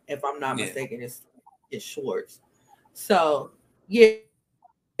 If I'm not mistaken, it's Schwartz. So yeah.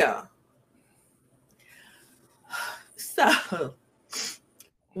 So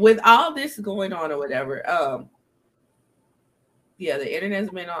with all this going on or whatever, the internet's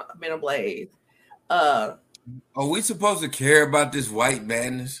been ablaze. Are we supposed to care about this white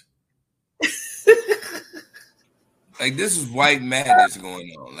madness? Like, this is white madness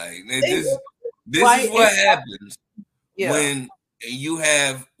going on. Like, this is what happens when you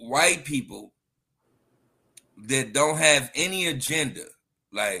have white people that don't have any agenda.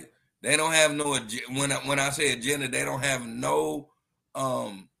 Like, they don't have no agenda. When I say agenda, they don't have no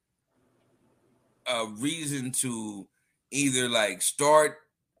reason to either like start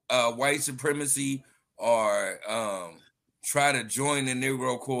white supremacy or try to join the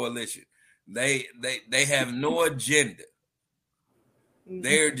Negro Coalition. They have no agenda.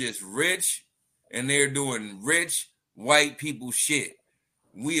 They're just rich, and they're doing rich white people shit.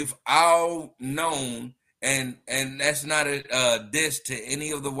 We've all known, and that's not a diss to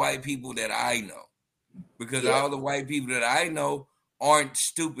any of the white people that I know, because all the white people that I know aren't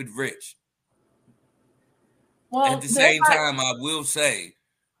stupid rich. Well, at the same time, I will say,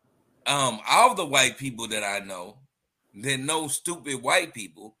 all the white people that I know that know stupid white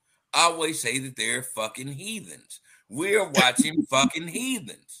people always say that they're fucking heathens. We're watching fucking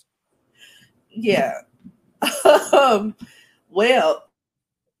heathens. Yeah. Well,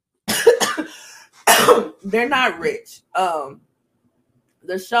 they're not rich. The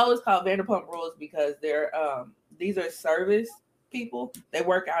show is called Vanderpump Rules because they're these are service people. They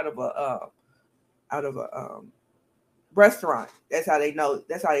work out of a restaurant. That's how they know.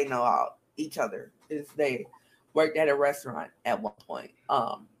 That's how they know all each other. Is they worked at a restaurant at one point.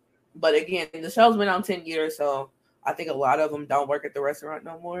 But again, the show's been on 10 years, so I think a lot of them don't work at the restaurant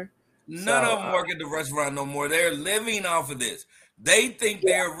no more. None of them work at the restaurant no more. They're living off of this. They think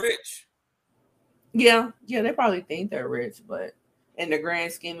they're rich. Yeah, they probably think they're rich, but in the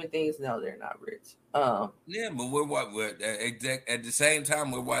grand scheme of things, no, they're not rich. Yeah, but we're at the same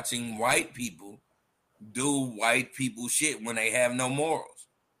time we're watching white people do white people shit when they have no morals.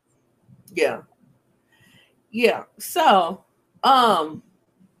 Yeah. So,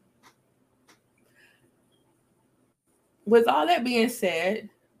 with all that being said,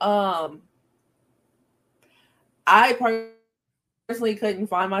 I personally couldn't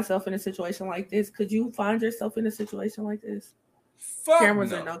find myself in a situation like this. Could you find yourself in a situation like this? Fuck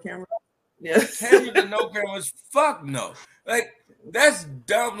cameras no. or no cameras? Yeah. Cameras or no cameras? Fuck no. Like, that's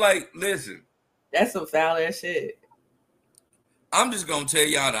dumb. Like, listen. That's some foul ass shit. I'm just gonna tell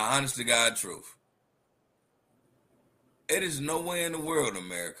y'all the honest to God truth. It is nowhere in the world,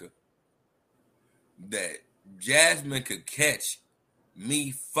 America, that Jasmine could catch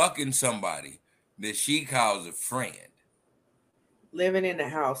me fucking somebody that she calls a friend. Living in the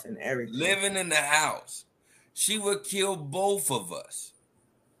house and everything. Living in the house. She would kill both of us.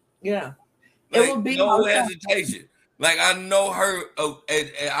 Yeah. Like, it would be no hesitation. Like, I know her.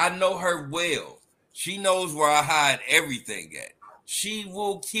 I know her well. She knows where I hide everything at. She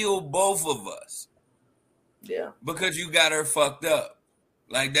will kill both of us. Yeah. Because you got her fucked up.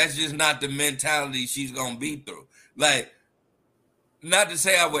 Like, that's just not the mentality she's going to be through. Like, not to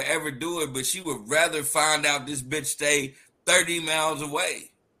say I would ever do it, but she would rather find out this bitch stay 30 miles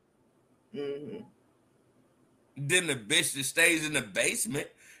away than the bitch that stays in the basement.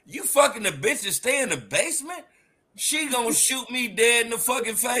 You fucking the bitch that stay in the basement? She gonna shoot me dead in the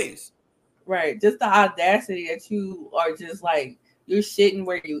fucking face. Right. Just the audacity that you are just like, you're shitting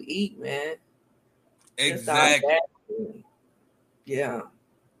where you eat, man. Exactly. Yeah.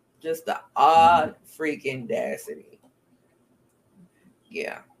 Just the odd freaking audacity.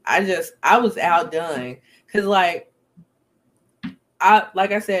 Yeah. I was outdone. Cause like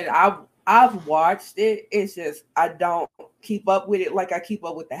I said, I've watched it. It's just I don't keep up with it like I keep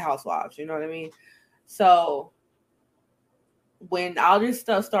up with the Housewives. You know what I mean? So when all this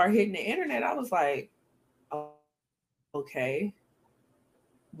stuff started hitting the internet, I was like, oh, okay.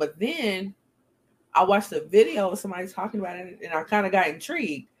 But then I watched a video of somebody talking about it, and I kind of got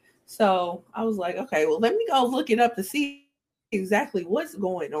intrigued. So I was like, okay, well, let me go look it up to see exactly what's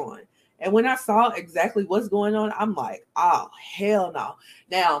going on. And when I saw exactly what's going on, I'm like, oh, hell no.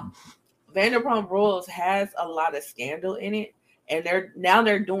 Now, Vanderpump Rules has a lot of scandal in it. And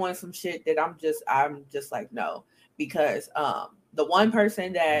they're doing some shit that I'm just like, no. Because the one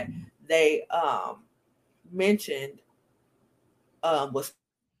person that they mentioned was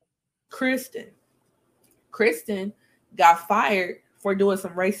Kristen. Kristen got fired for doing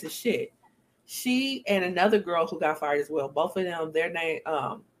some racist shit. She and another girl who got fired as well. Both of them, their name,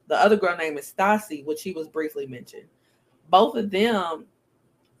 the other girl name is Stassi, which she was briefly mentioned. Both of them,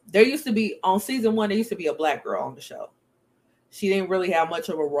 there used to be on season 1, there used to be a black girl on the show. She didn't really have much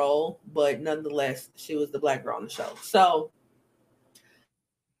of a role, but nonetheless, she was the black girl on the show. So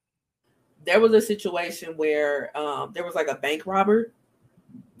there was a situation where there was like a bank robber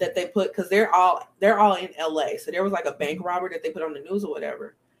that they put, because they're all in LA. So there was like a bank robber that they put on the news or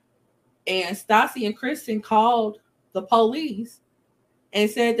whatever. And Stassi and Kristen called the police and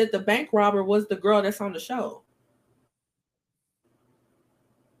said that the bank robber was the girl that's on the show.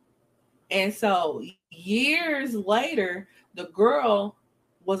 And so years later, the girl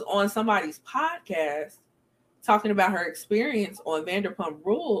was on somebody's podcast talking about her experience on Vanderpump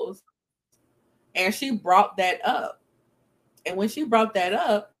Rules, and she brought that up. And when she brought that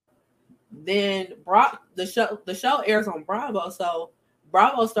up, then the show airs on Bravo, so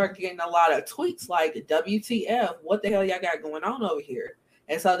Bravo started getting a lot of tweets like, WTF, what the hell y'all got going on over here?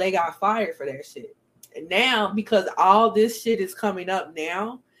 And so they got fired for that shit. And now, because all this shit is coming up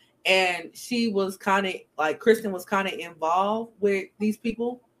now, and she was kind of like, Kristen was kind of involved with these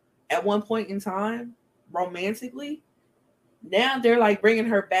people at one point in time, romantically. Now they're like bringing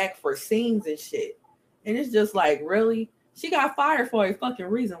her back for scenes and shit. And it's just like, really? She got fired for a fucking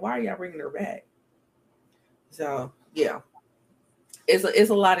reason. Why are y'all bringing her back? So, yeah. It's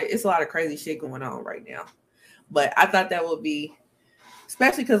a lot of crazy shit going on right now. But I thought that would be,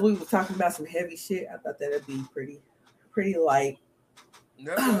 especially because we were talking about some heavy shit, I thought that would be pretty light.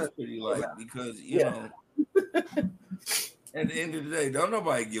 That was pretty light because, you know, at the end of the day, don't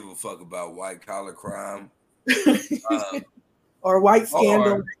nobody give a fuck about white collar crime. Or white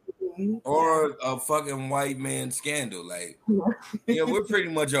scandal. Or a fucking white man scandal. Like, yeah, we're pretty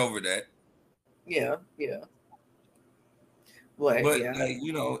much over that. Yeah. But yeah. Like,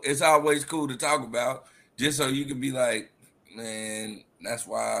 you know, it's always cool to talk about, just so you can be like, man, that's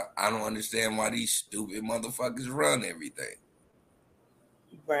why I don't understand why these stupid motherfuckers run everything.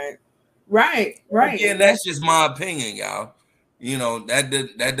 Right. Again, that's just my opinion, y'all. You know, that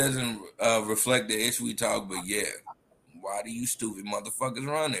doesn't reflect the issue we talk, but yeah, why do you stupid motherfuckers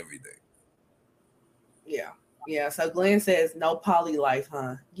run everything? Yeah. So Glenn says no poly life,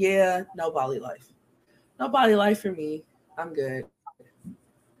 huh? Yeah, no poly life. No poly life for me. I'm good.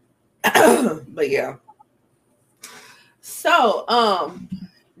 But yeah. So,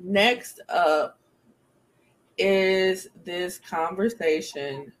 next up is this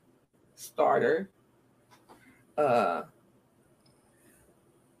conversation starter.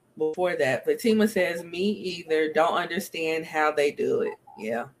 Before that, Fatima says, me either. Don't understand how they do it.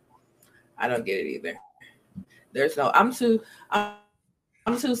 Yeah. I don't get it either. I'm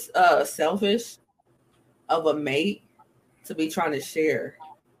too selfish of a mate to be trying to share.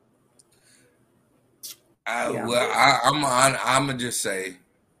 I'm gonna just say,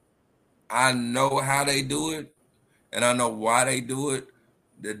 I know how they do it, and I know why they do it.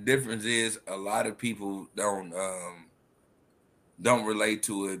 The difference is a lot of people don't relate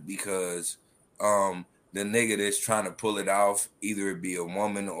to it because the nigga that's trying to pull it off, either it be a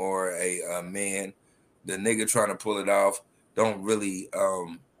woman or a man, the nigga trying to pull it off don't really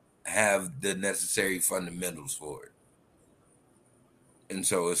have the necessary fundamentals for it. And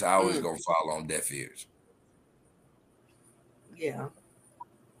so it's always going to fall on deaf ears. Yeah.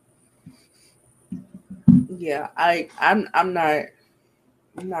 Yeah, I'm not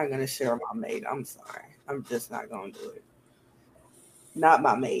gonna share my mate. I'm sorry. I'm just not gonna do it. Not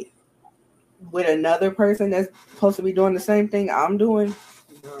my mate. With another person that's supposed to be doing the same thing I'm doing.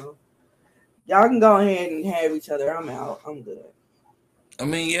 No. Y'all can go ahead and have each other. I'm out. I'm good. I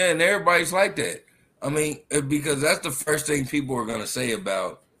mean, yeah, and everybody's like that. I mean, because that's the first thing people are gonna say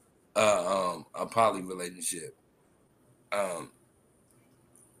about a poly relationship.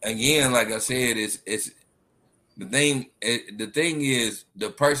 Again, like I said, it's the thing. The thing is,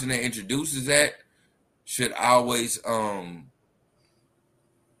 the person that introduces that should always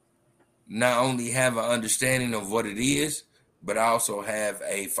not only have an understanding of what it is, but also have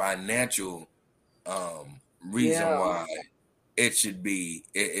a financial reason why it should be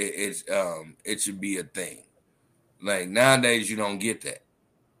it should be a thing. Like nowadays, you don't get that.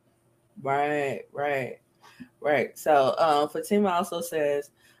 Right. Right. So Fatima also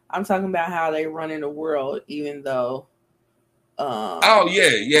says, I'm talking about how they run in the world, even though Oh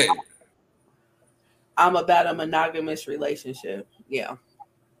yeah. I'm about a monogamous relationship. Yeah.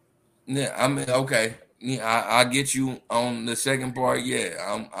 Yeah, I mean, okay. Yeah, I get you on the second part.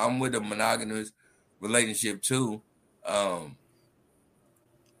 Yeah, I'm with a monogamous relationship too. Um,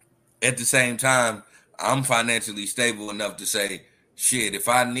 at the same time, I'm financially stable enough to say, shit, if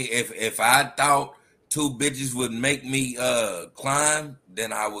I thought two bitches would make me climb,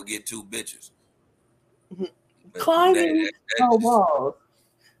 then I would get two bitches. But Climbing snowballs.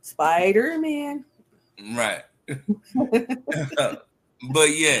 Spider-Man. right.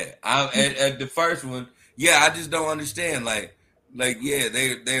 But yeah, I'm at the first one. Yeah, I just don't understand. Yeah,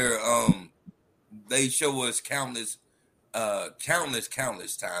 they show us countless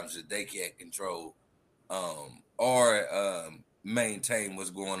times that they can't control or maintain what's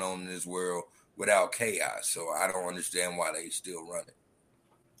going on in this world without chaos. So I don't understand why they still run it.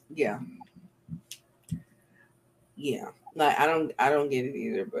 Yeah. Yeah. Like I don't get it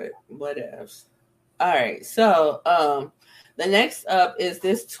either, but what else? All right. So the next up is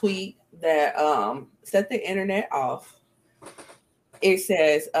this tweet that set the internet off. It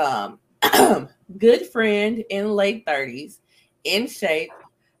says good friend in late 30s, in shape,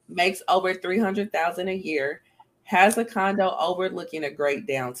 makes over 300,000 a year, has a condo overlooking a great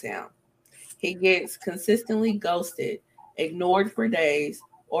downtown. He gets consistently ghosted, ignored for days,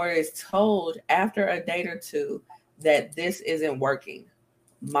 or is told after a date or two that this isn't working.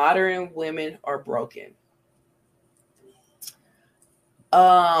 Modern women are broken.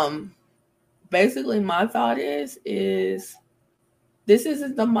 Basically my thought is this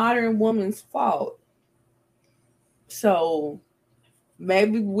isn't the modern woman's fault. So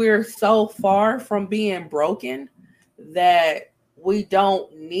maybe we're so far from being broken that we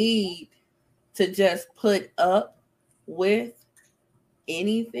don't need to just put up with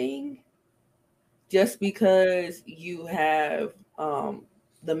anything just because you have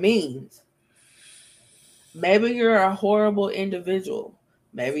the means. Maybe you're a horrible individual.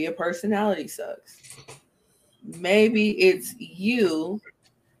 Maybe your personality sucks. Maybe it's you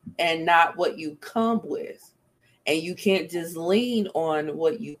and not what you come with. And you can't just lean on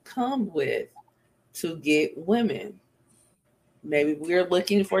what you come with to get women. Maybe we're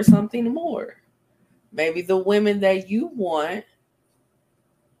looking for something more. Maybe the women that you want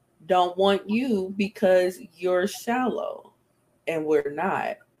don't want you because you're shallow and we're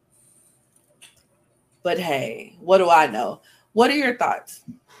not. But hey, what do I know? What are your thoughts?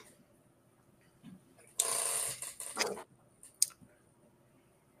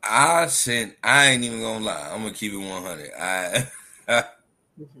 I ain't even gonna lie. I'm gonna keep it 100.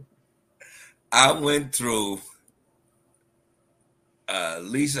 I went through at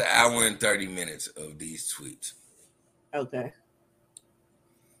least an hour and 30 minutes of these tweets. Okay.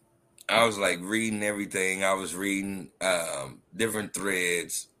 I was like reading everything. I was reading different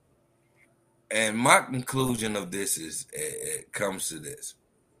threads. And my conclusion of this is it comes to this.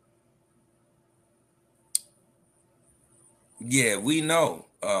 Yeah, we know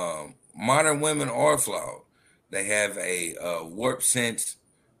modern women are flawed. They have a warped sense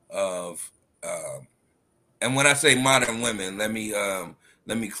of, and when I say modern women, let me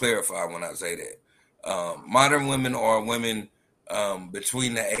clarify when I say that. Modern women are women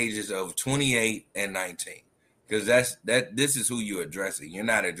between the ages of 28 and 19, because this is who you're addressing. You're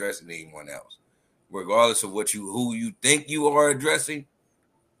not addressing anyone else, regardless of who you think you are addressing.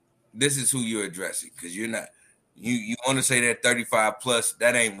 This is who you're addressing, because you're not. You want to say that 35 plus,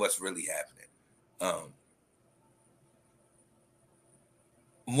 that ain't what's really happening.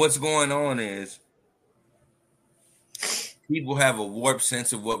 What's going on is people have a warped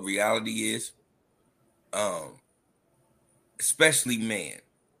sense of what reality is, especially men.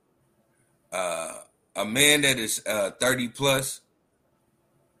 A man that is 30 plus,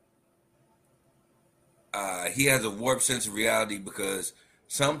 he has a warped sense of reality because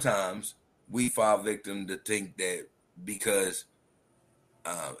sometimes we fall victim to think that because,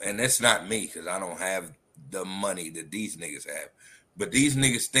 and that's not me because I don't have the money that these niggas have, but these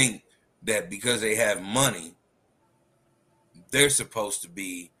niggas think that because they have money, they're supposed to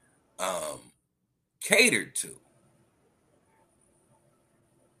be catered to.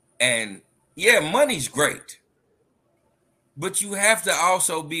 And yeah, money's great, but you have to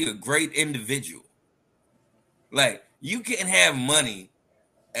also be a great individual. Like, you can't have money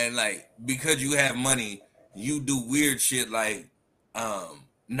and like because you have money, you do weird shit like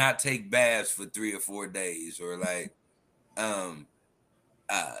not take baths for 3 or 4 days, or like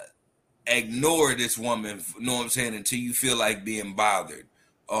ignore this woman, you know what I'm saying, until you feel like being bothered,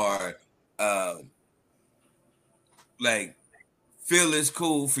 or like feel it's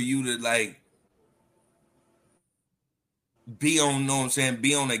cool for you to like be on, know what I'm saying,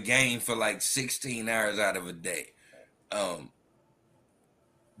 be on a game for like 16 hours out of a day.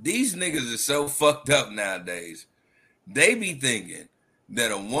 These niggas are so fucked up nowadays. They be thinking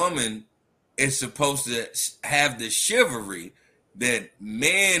that a woman is supposed to have the chivalry that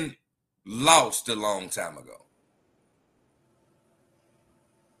men lost a long time ago.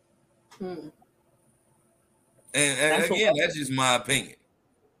 And again, that's just my opinion.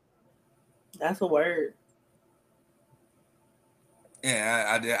 That's a word.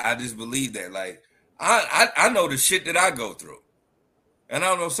 Yeah, I just believe that. Like, I know the shit that I go through. And I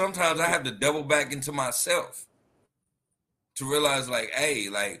don't know, sometimes I have to double back into myself to realize, like, hey,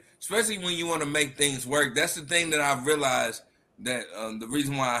 like, especially when you want to make things work. That's the thing that I've realized, that the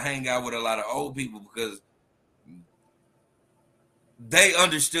reason why I hang out with a lot of old people, because they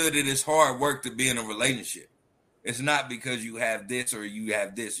understood that it's hard work to be in a relationship. It's not because you have this or you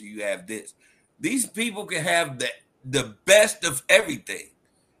have this or you have this. These people can have the best of everything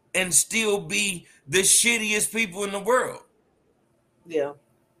and still be the shittiest people in the world. Yeah.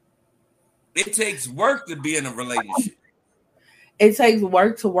 It takes work to be in a relationship. It takes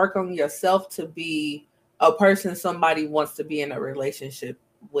work to work on yourself to be a person somebody wants to be in a relationship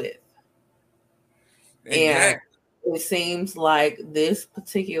with. Exactly. And it seems like this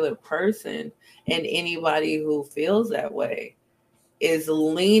particular person and anybody who feels that way is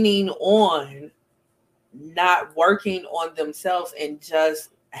leaning on not working on themselves and just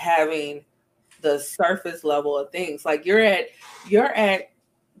having the surface level of things. Like you're at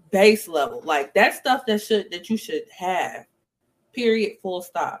base level. Like that stuff that you should have. Period, full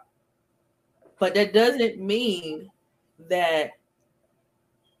stop. But that doesn't mean that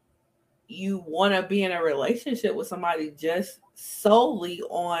you want to be in a relationship with somebody just solely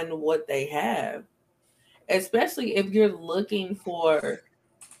on what they have. Especially if you're looking for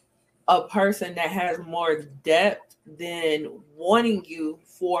a person that has more depth than wanting you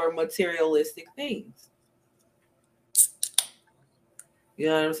for materialistic things. You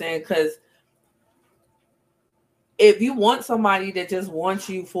know what I'm saying? Because if you want somebody that just wants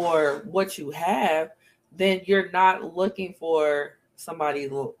you for what you have, then you're not looking for somebody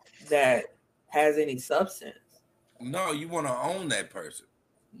that has any substance. No, you want to own that person.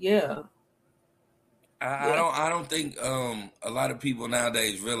 Yeah. I don't think a lot of people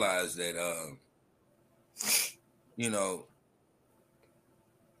nowadays realize that you know,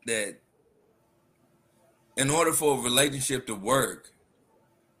 that in order for a relationship to work,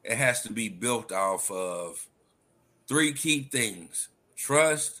 it has to be built off of 3 key things: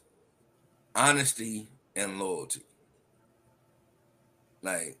 trust, honesty, and loyalty.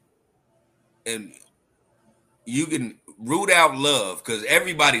 Like, and you can root out love, because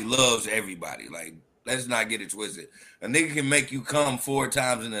everybody loves everybody. Like, let's not get it twisted. A nigga can make you come 4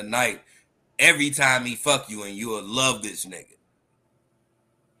 times in a night every time he fuck you, and you will love this nigga.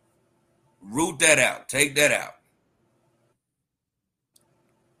 Root that out. Take that out.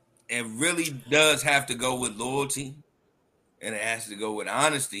 It really does have to go with loyalty, and it has to go with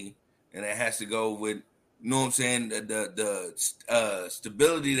honesty, and it has to go with, you know what I'm saying, the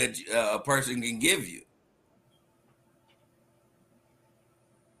stability that a person can give you.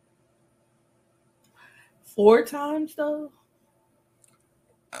 Four times though?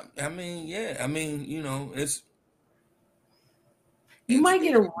 I mean, yeah. I mean, you know, you might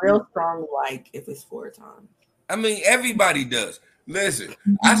get a real strong like if it's 4 times. I mean, everybody does. Listen,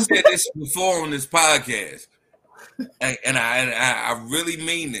 I said this before on this podcast, and I really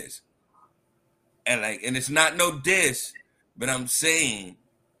mean this. And it's not no diss, but I'm saying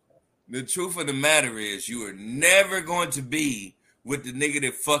the truth of the matter is you are never going to be with the nigga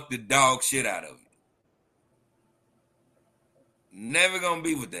that fucked the dog shit out of you. Never gonna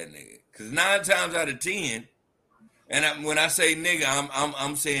be with that nigga, because 9 times out of 10, and when I say nigga,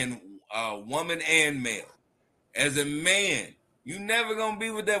 I'm saying woman and male. As a man, you never gonna be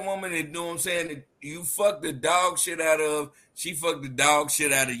with that woman that, you know what I'm saying, that you fuck the dog shit out of, she fucked the dog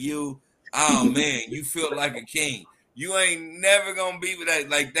shit out of you. Oh man, you feel like a king. You ain't never gonna be with that.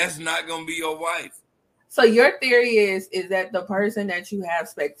 Like, that's not gonna be your wife. So your theory is that the person that you have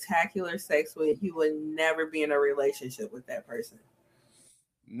spectacular sex with, you would never be in a relationship with that person?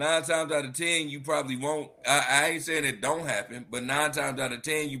 9 times out of 10, you probably won't. I ain't saying it don't happen, but 9 times out of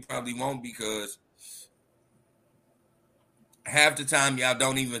 10, you probably won't, because half the time y'all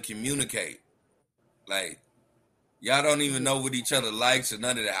don't even communicate. Like, y'all don't even know what each other likes or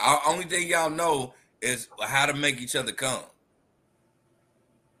none of that. Only thing y'all know is how to make each other come.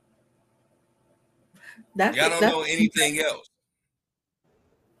 Y'all don't know anything else.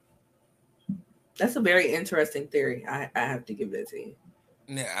 That's a very interesting theory. I have to give that to you.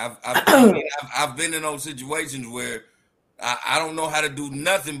 Yeah, I've been in those situations where I don't know how to do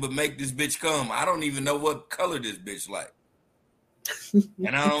nothing but make this bitch come. I don't even know what color this bitch like,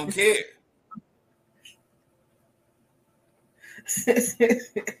 and I don't care.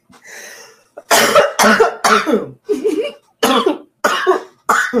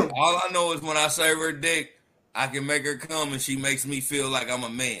 All I know is when I serve her dick, I can make her come, and she makes me feel like I'm a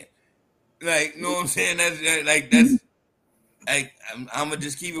man. Like, you know what I'm saying? That's like I'm gonna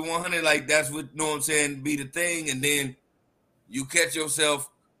just keep it 100. Like, that's what, you know what I'm saying, be the thing, and then you catch yourself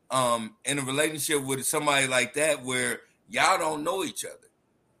in a relationship with somebody like that where y'all don't know each other.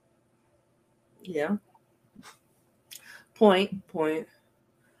 Yeah. Point.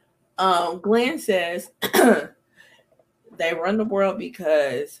 Glenn says they run the world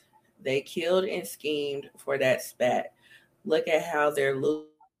because they killed and schemed for that spat. Look at how they're losing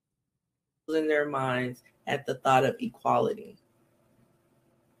their minds at the thought of equality.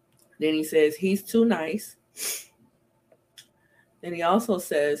 Then he says he's too nice. Then he also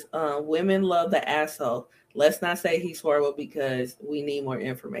says women love the asshole. Let's not say he's horrible because we need more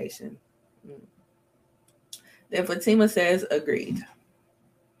information. Then Fatima says agreed.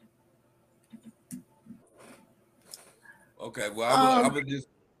 Okay, well, I'm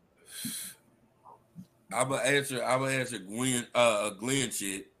gonna answer Glenn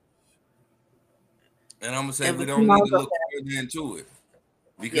shit, and I'm gonna say we don't need to look further into it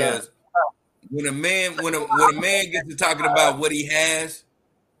because when a man gets to talking about what he has,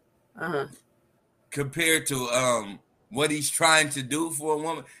 compared to what he's trying to do for a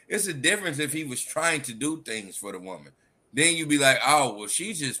woman, it's a difference if he was trying to do things for the woman. Then you'd be like, oh, well,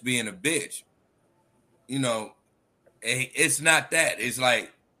 she's just being a bitch. You know, it's not that. It's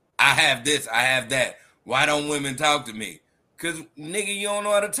like, I have this, I have that. Why don't women talk to me? Because, nigga, you don't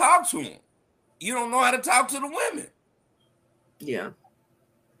know how to talk to them. You don't know how to talk to the women. Yeah.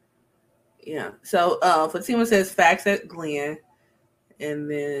 Yeah. So Fatima says facts at Glenn, and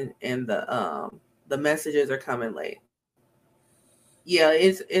then the messages are coming late. Yeah,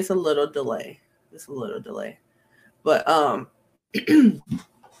 it's a little delay. But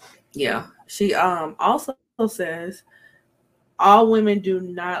yeah. She also says all women do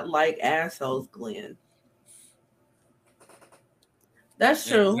not like assholes, Glenn. That's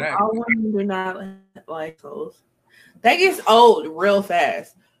true. Exactly. All women do not like assholes. That gets old real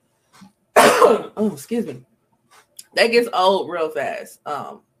fast. Oh, excuse me. That gets old real fast.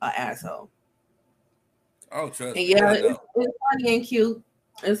 An asshole. Oh, trust me. Yeah, it's funny and cute.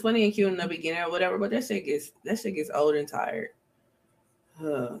 It's funny and cute in the beginning or whatever, but that shit gets old and tired.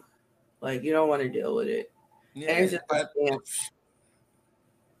 Like, you don't want to deal with it. Yeah, and it's just like,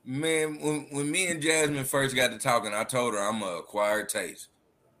 man, when me and Jasmine first got to talking, I told her I'm an acquired taste.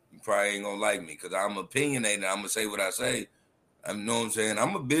 You probably ain't gonna like me because I'm opinionated. I'm gonna say what I say. I know what I'm saying.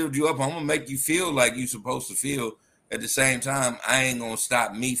 I'm gonna build you up. I'm gonna make you feel like you're supposed to feel. At the same time, I ain't gonna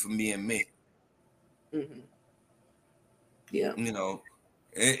stop me from being me. Mm-hmm. Yeah. You know,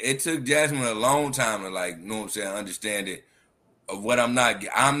 it took Jasmine a long time to, like, you know what I'm saying, understand it of what I'm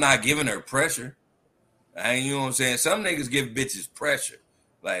not giving her pressure. You know what I'm saying? Some niggas give bitches pressure.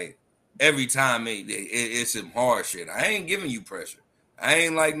 Like, every time it's some hard shit. I ain't giving you pressure. I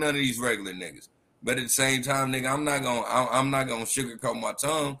ain't like none of these regular niggas. But at the same time, nigga, I'm not gonna sugarcoat my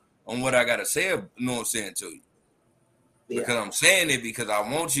tongue on what I gotta say, you know what I'm saying, to you. Yeah. Because I'm saying it because I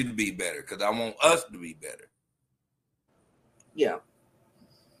want you to be better, because I want us to be better. Yeah.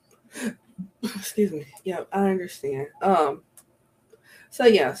 Excuse me. Yeah, I understand.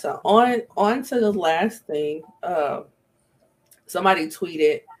 So on to the last thing. Somebody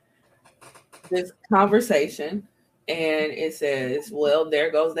tweeted this conversation, and it says, well,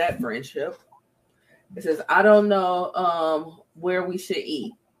 there goes that friendship. It says, I don't know where we should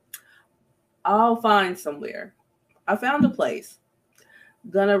eat. I'll find somewhere. I found a place.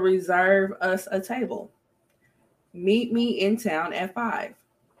 Gonna reserve us a table. Meet me in town at 5.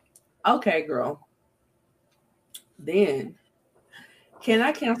 Okay, girl. Then, can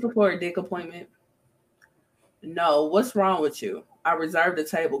I cancel for a dick appointment? No, what's wrong with you? I reserved a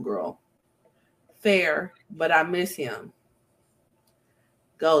table, girl. Fair, but I miss him.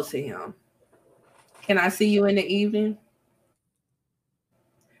 Go to him. Can I see you in the evening?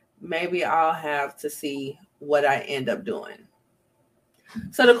 Maybe I'll have to see what I end up doing.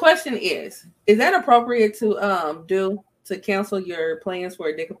 So the question is that appropriate to do, to cancel your plans for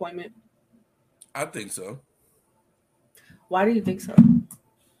a dick appointment? I think so. Why do you think so?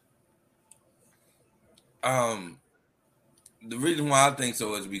 The reason why I think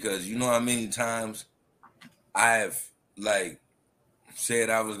so is because, you know how many times I've, like, said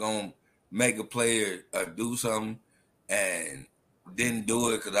I was gonna make a player do something and didn't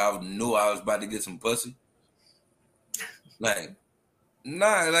do it because I knew I was about to get some pussy. Like,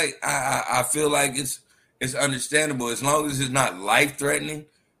 nah, like I feel like it's understandable as long as it's not life threatening.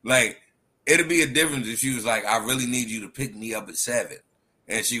 Like, it'd be a difference if she was like, I really need you to pick me up at 7.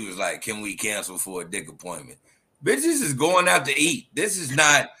 And she was like, can we cancel for a dick appointment? Bitches is going out to eat. This is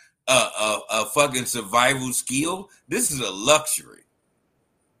not a fucking survival skill. This is a luxury.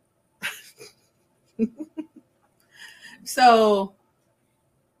 So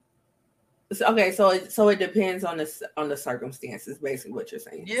it depends on the circumstances, basically what you're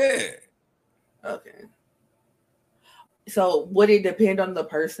saying. Yeah. Okay. So would it depend on the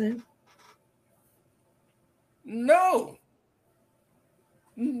person? No,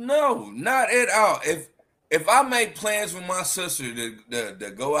 not at all. If I make plans with my sister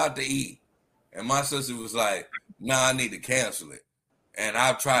to go out to eat, and my sister was like, "Nah, I need to cancel it," and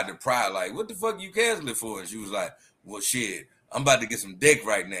I tried to pry, like, "What the fuck you cancel it for?" And she was like, "Well, shit, I'm about to get some dick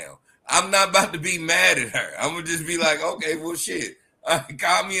right now." I'm not about to be mad at her. I'm gonna just be like, "Okay, well, shit,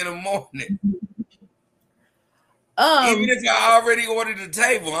 call me in the morning." Even if I already ordered the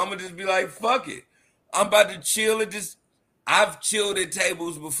table, I'm gonna just be like, "Fuck it." I'm about to chill at this. I've chilled at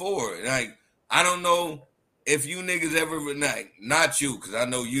tables before. Like, I don't know if you niggas ever, like, not you, because I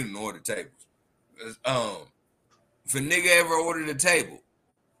know you didn't order tables. If a nigga ever ordered a table,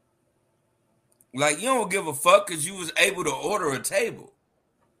 like, you don't give a fuck because you was able to order a table.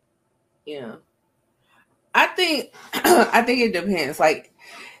 Yeah. I think it depends. Like,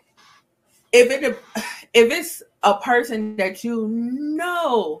 if it's a person that you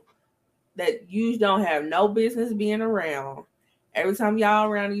know that you don't have no business being around, every time y'all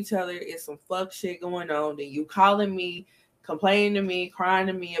around each other, it's some fuck shit going on. Then you calling me, complaining to me, crying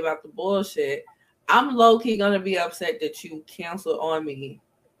to me about the bullshit. I'm low key gonna be upset that you canceled on me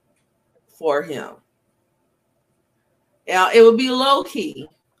for him. Now it would be low key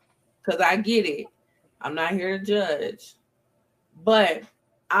because I get it. I'm not here to judge, but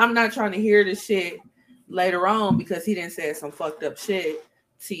I'm not trying to hear the shit later on because he didn't say some fucked up shit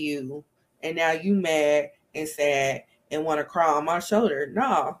to you. And now you mad and sad and want to cry on my shoulder.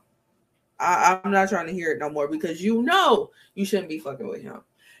 No, I'm not trying to hear it no more because you know you shouldn't be fucking with him.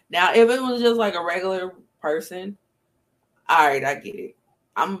 Now, if it was just like a regular person, all right, I get it.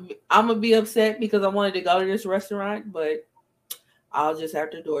 I'm gonna be upset because I wanted to go to this restaurant, but I'll just have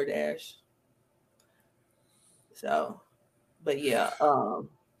to DoorDash. So, but yeah,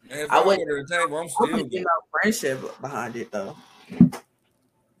 if I order a table, I'm still getting no friendship behind it though.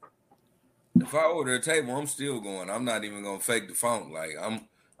 If I order a table, I'm still going. I'm not even gonna fake the phone. Like,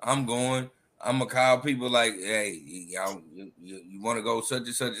 I'm going. I'm gonna call people like, hey, y'all, you want to go such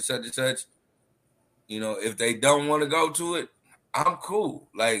and such and such and such. You know, if they don't want to go to it, I'm cool.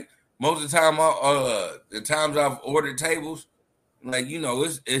 Like, most of the time, the times I've ordered tables, like, you know,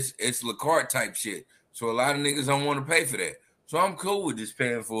 it's La Carte type shit. So a lot of niggas don't want to pay for that. So I'm cool with just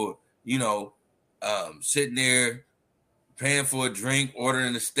paying for, you know, sitting there, paying for a drink,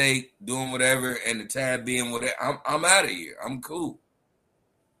 ordering a steak, doing whatever, and the tab being whatever. I'm out of here. I'm cool.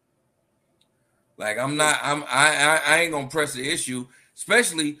 Like, I ain't gonna press the issue.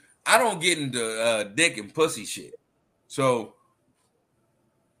 Especially, I don't get into dick and pussy shit. So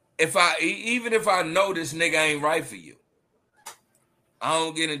even if I know this nigga ain't right for you, I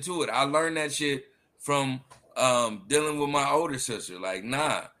don't get into it. I learned that shit from dealing with my older sister. Like,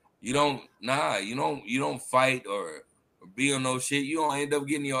 you don't fight or be on no shit. You don't end up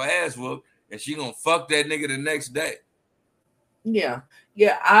getting your ass whooped, and she gonna fuck that nigga the next day. Yeah.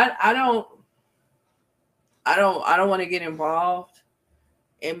 I don't want to get involved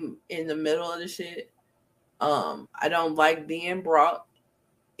in the middle of the shit. I don't like being brought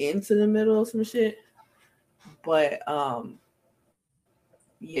into the middle of some shit. But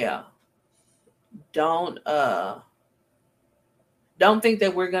yeah. Don't think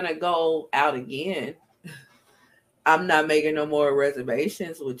that we're gonna go out again. I'm not making no more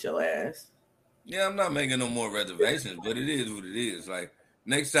reservations with your ass. Yeah, I'm not making no more reservations, but it is what it is. Like,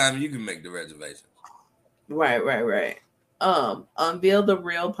 next time you can make the reservations. Right. Unveil the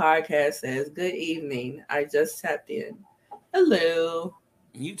Real podcast says, good evening. I just tapped in. Hello.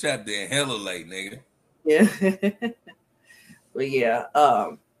 You tapped in hella late, nigga. Yeah. But yeah,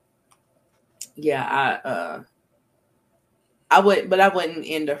 I wouldn't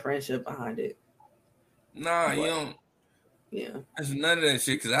end a friendship behind it. Nah, But, you don't. Yeah. That's none of that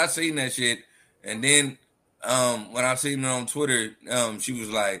shit. Cause I seen that shit, and then when I seen it on Twitter, she was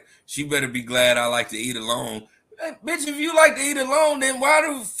like, "She better be glad I like to eat alone." Hey, bitch, if you like to eat alone, then why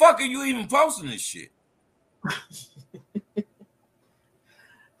the fuck are you even posting this shit?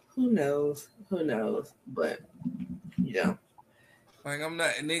 Who knows? Who knows? But yeah. Like I'm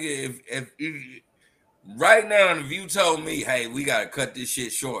not nigga. If right now, if you told me, hey, we gotta cut this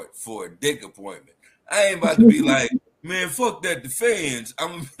shit short for a dick appointment, I ain't about to be like, man, fuck that. The fans.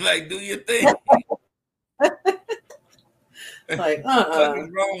 I'm gonna be like, do your thing. Like, What is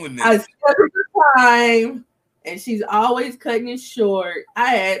wrong with I this? scheduled the time, and she's always cutting it short.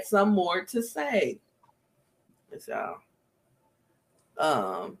 I had some more to say. So,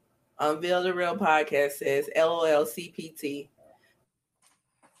 Unveil the Real podcast says, LOL CPT.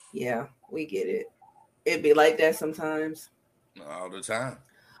 Yeah, we get it. It'd be like that sometimes. All the time.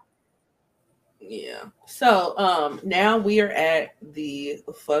 Yeah. So, now we are at the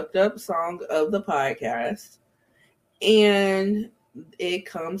fucked up song of the podcast. And it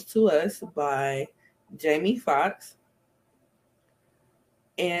comes to us by Jamie Foxx.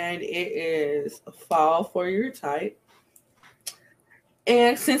 And it is Fall for Your Type.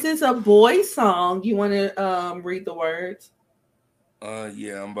 And since it's a boy song, you want to read the words?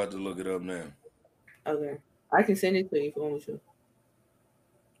 Yeah, I'm about to look it up now. Okay. I can send it to you if you want me to.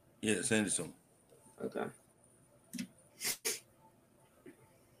 Yeah, send it to me. Okay.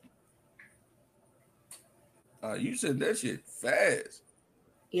 You said that shit fast.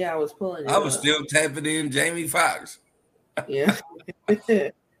 Yeah, I was pulling it I was up. still tapping in Jamie Foxx. Yeah.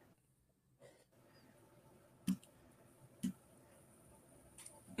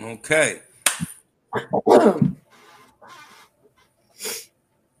 Okay.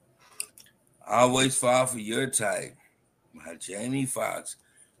 Always Fall for Your Type by Jamie Foxx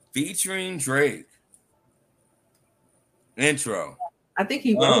featuring Drake. Intro. I think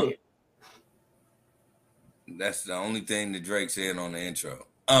he wrote it. That's the only thing that Drake said on the intro.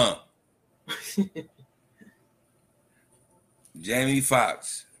 Jamie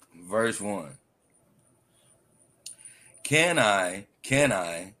Foxx, verse 1. Can I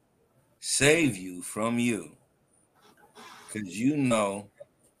save you from you? Because you know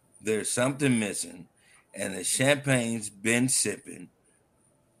there's something missing and the champagne's been sipping.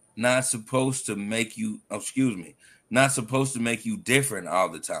 Not supposed to make you different all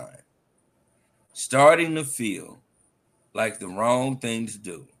the time. Starting to feel like the wrong thing to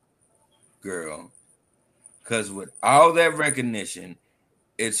do, girl. Because with all that recognition,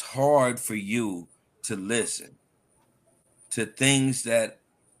 it's hard for you to listen to things that,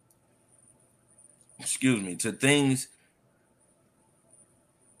 to things.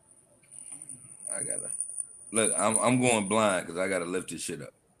 I gotta look. I'm going blind because I gotta lift this shit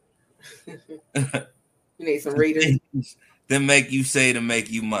up. You need some readers. Then make you say to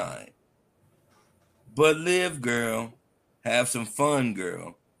make you mine. But live, girl. Have some fun,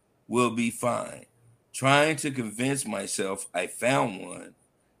 girl. We'll be fine. Trying to convince myself I found one.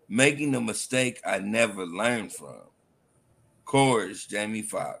 Making a mistake I never learned from. Chorus, Jamie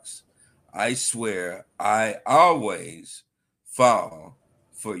Foxx. I swear I always fall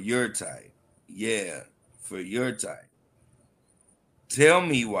for your type. Yeah, for your type. Tell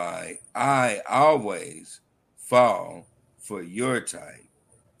me why I always fall for your type.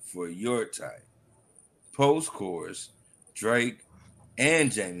 For your type. Post-chorus, Drake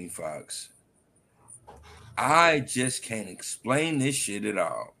and Jamie Foxx. I just can't explain this shit at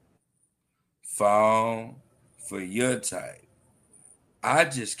all. Fall for your type. I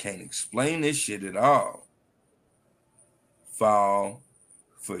just can't explain this shit at all. Fall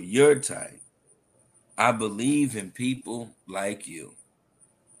for your type. I believe in people like you.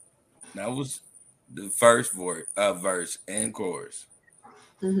 That was the first verse and chorus.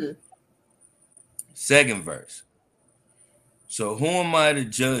 Mm-hmm. Second verse. So who am I to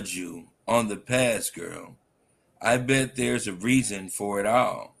judge you on the past, girl? I bet there's a reason for it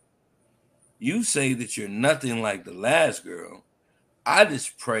all. You say that you're nothing like the last girl. I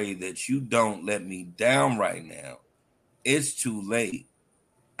just pray that you don't let me down right now. It's too late.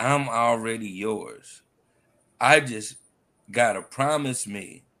 I'm already yours. I just gotta promise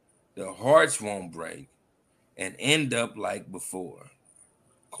me the hearts won't break and end up like before.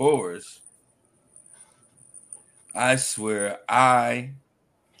 Chorus. I swear I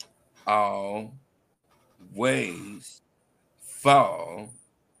always fall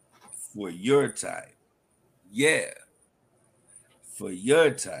for your type. Yeah, for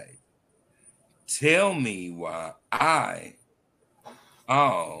your type. Tell me why I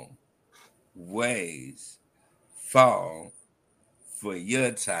always fall for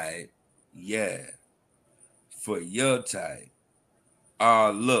your type. Yeah, for your type.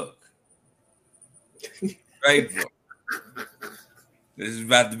 Look. Drake verse. This is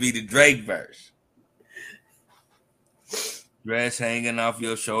about to be the Drake verse. Dress hanging off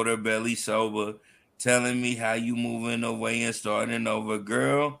your shoulder, belly sober, telling me how you moving away and starting over.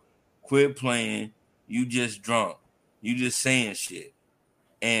 Girl, Quit playing. You just drunk. You just saying shit.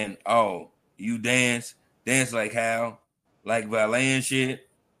 And you dance like how? Like ballet and shit?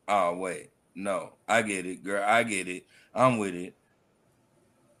 Oh, wait. No, I get it, girl. I get it. I'm with it.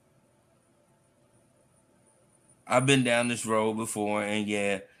 I've been down this road before, and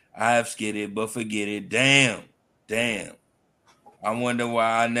yeah, I have skidded, but forget it. Damn. I wonder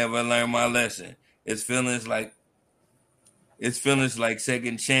why I never learned my lesson. It's feelings like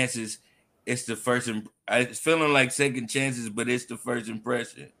second chances. It's feeling like second chances, but it's the first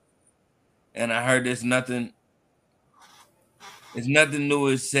impression. And I heard it's nothing new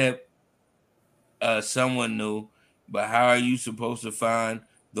except someone new. But how are you supposed to find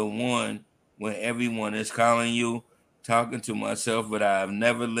the one when everyone is calling you? Talking to myself, but I have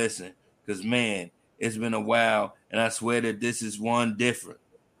never listened. Because, man, it's been a while, and I swear that this is one different.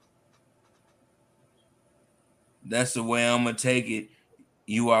 That's the way I'm going to take it.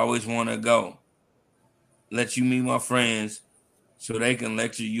 You always want to go. Let you meet my friends so they can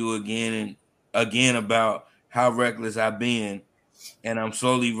lecture you again and again about how reckless I've been, and I'm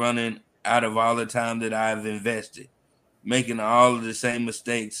slowly running out of all the time that I've invested, making all of the same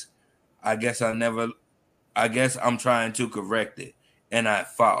mistakes. I guess I'm trying to correct it, and I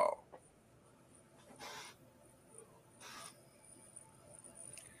fall.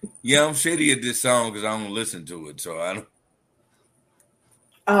 Yeah, I'm shitty at this song because I don't listen to it, so I don't.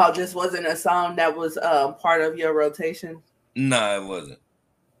 Oh, this wasn't a song that was part of your rotation? No, it wasn't.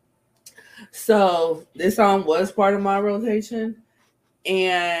 So this song was part of my rotation,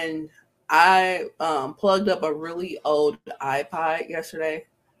 and I plugged up a really old iPod yesterday,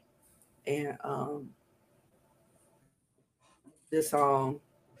 and this song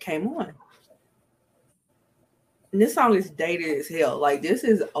came on. And this song is dated as hell. Like, this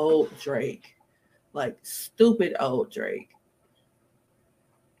is old Drake. Like, stupid old Drake.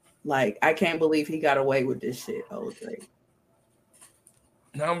 Like, I can't believe he got away with this shit, old Drake.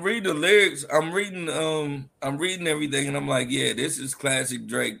 Now I'm reading the lyrics. I'm reading everything, and I'm like, yeah, this is classic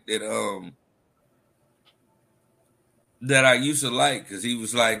Drake that I used to like, because he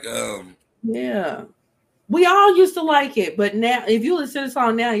was like yeah. We all used to like it, but now if you listen to the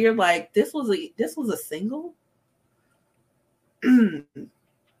song now, you're like, this was a single?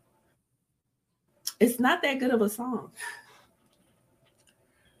 It's not that good of a song.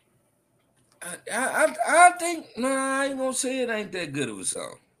 I think I ain't gonna say it ain't that good of a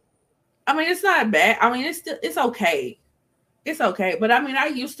song. I mean, it's not bad. I mean, it's okay. It's okay. But I mean, I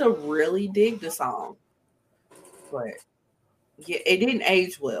used to really dig the song. But yeah, it didn't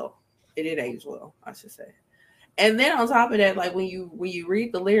age well. It didn't age well, I should say. And then on top of that, like when you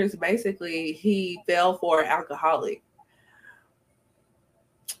read the lyrics, basically he fell for an alcoholic.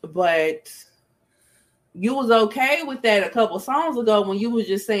 But you was okay with that a couple songs ago when you was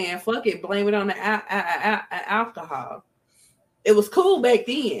just saying, fuck it, blame it on the alcohol. It was cool back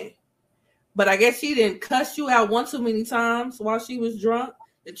then. But I guess she didn't cuss you out one too many times while she was drunk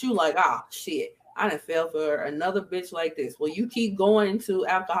that you like, shit, I done fell for another bitch like this. Well, you keep going to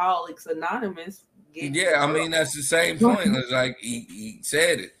Alcoholics Anonymous. Yeah, I mean, that's the same point. It's like he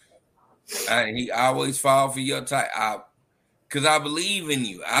said it. He always fall for your type. Because I believe in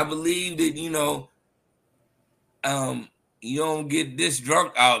you. I believe that, you don't get this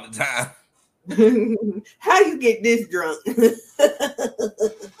drunk all the time. How you get this drunk?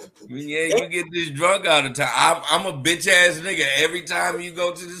 Yeah, you get this drunk all the time. I'm a bitch ass nigga. Every time you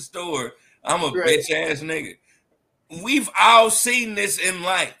go to the store, I'm a bitch ass nigga. We've all seen this in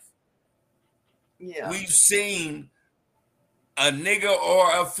life. Yeah. We've seen a nigga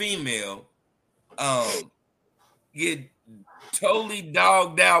or a female get totally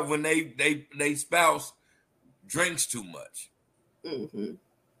dogged out when they spouse drinks too much. Mm-hmm.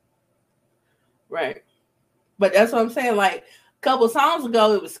 Right. But that's what I'm saying. Like a couple songs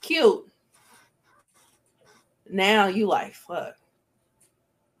ago, it was cute. Now you like, fuck.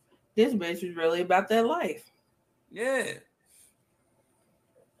 This bitch was really about that life. Yeah.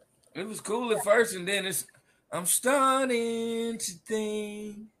 It was cool at first, and then I'm starting to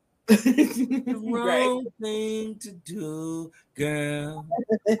think the wrong thing to do, girl.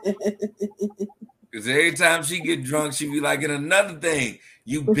 Because every time she get drunk, she be like, in another thing,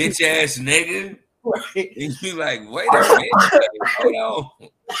 you bitch ass nigga. Right. And you like, wait a minute, hold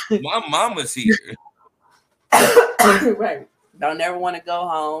on. My mama's here. Right. Don't ever want to go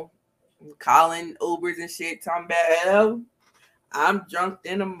home. Calling Ubers and shit, talking about, I'm drunk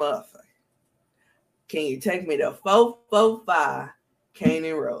in a motherfucker. Can you take me to 445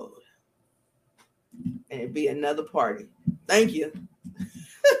 Canaan Road? And it'd be another party. Thank you.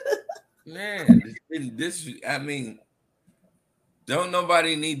 Man, this I mean, Don't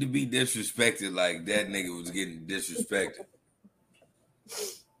nobody need to be disrespected like that nigga was getting disrespected.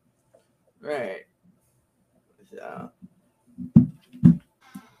 Right. So.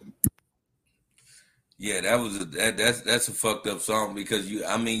 Yeah, that's a fucked up song because you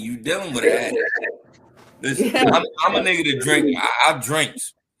dealing with an addict. Listen, I'm a nigga that drink. I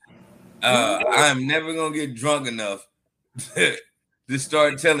drinks. I'm never gonna get drunk enough to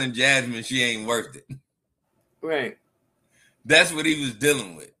start telling Jasmine she ain't worth it. Right. That's what he was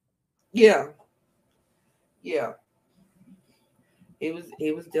dealing with. Yeah. Yeah. He was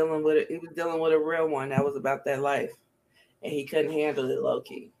dealing with it. He was dealing with a real one that was about that life, and he couldn't handle it low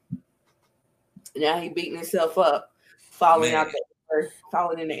key. Now he beating himself up, falling out the air,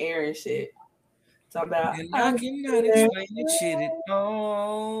 falling in the air and shit. Talking about and I cannot explain this shit at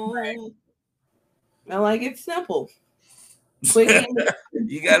all. Right. I'm like, it's simple. Quick,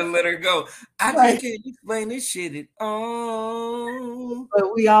 you gotta let her go. I can't explain this shit at all.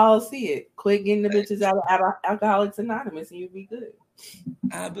 But we all see it. Quit getting the bitches out of Alcoholics Anonymous and you'll be good.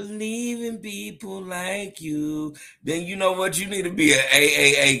 I believe in people like you. Then you know what? You need to be an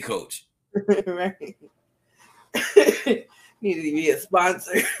AAA coach. Right. Need to be a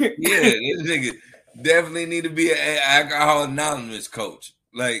sponsor. Yeah, this nigga definitely need to be an Alcohol Anonymous coach.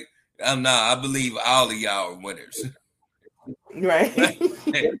 Like, I believe all of y'all are winners. Right.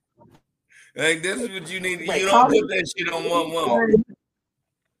 Like, this is what you need. Right. You don't put that shit on one woman.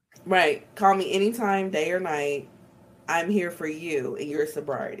 Right. Call me anytime, day or night. I'm here for you and your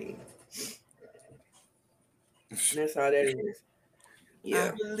sobriety. That's how that is.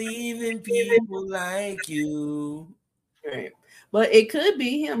 Yeah. I believe in people like you. Right. But it could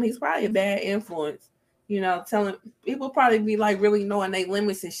be him. He's probably a bad influence. You know, telling people probably be like really knowing their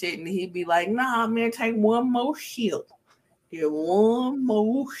limits and shit. And he'd be like, nah, man, take one more sip. Get one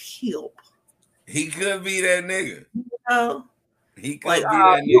more sip. He could be that nigga. You know? He could be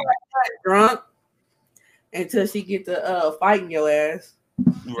that nigga. Drunk until she get to fighting your ass.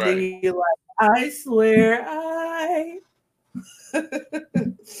 Right. Then you're like, I swear I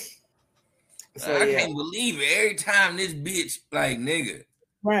can't believe it. Every time this bitch, like, nigga.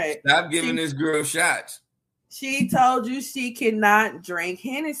 Right. Stop giving this girl shots. She told you she cannot drink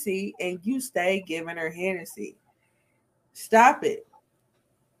Hennessy and you stay giving her Hennessy. Stop it.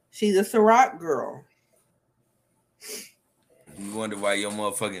 She's a Ciroc girl. You wonder why your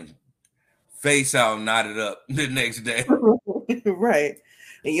motherfucking face all knotted up the next day. Right.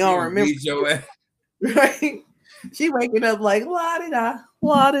 And you don't remember. Your ass. Right. She waking up like, la-di-da,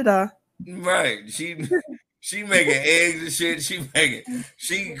 la-di-da. Right. She making eggs and shit.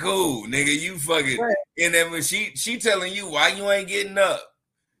 She cool, nigga. You fucking right. And then when she telling you why you ain't getting up.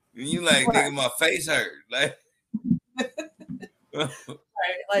 And you like, right. Nigga, my face hurt. Like, right.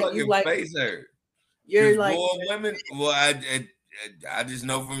 Like you like face hurt. You're like women. Well, I just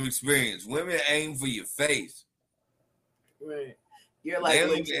know from experience. Women aim for your face. Right. You're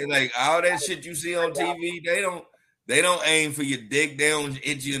like all that shit you see on TV. They don't aim for your dick. They don't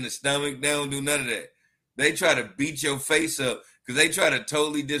hit you in the stomach. They don't do none of that. They try to beat your face up because they try to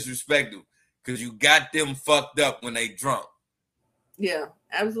totally disrespect them because you got them fucked up when they drunk. Yeah,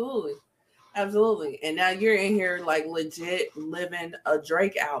 absolutely. Absolutely. And now you're in here like legit living a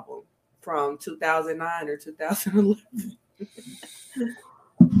Drake album from 2009 or 2011.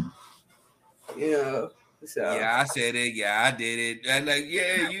 Yeah. So. Yeah, I said it. Yeah, I did it. And like,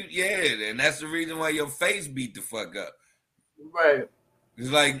 yeah, and that's the reason why your face beat the fuck up. Right. It's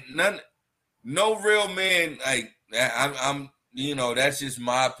like no real man. Like I'm you know, that's just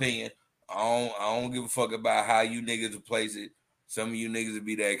my opinion. I don't give a fuck about how you niggas will place it. Some of you niggas will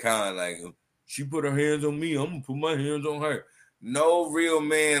be that kind. Like, she put her hands on me, I'm gonna put my hands on her. No real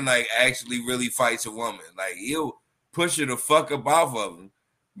man like actually really fights a woman. Like, he'll push her the fuck up off of him.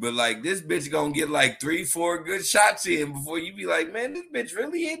 But like, this bitch gonna get like 3-4 good shots in before you be like, man, this bitch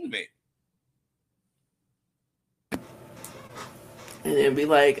really hitting me. And then be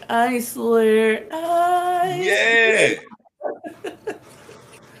like, I swear, yeah.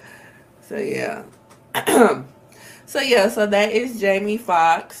 So yeah. So that is Jamie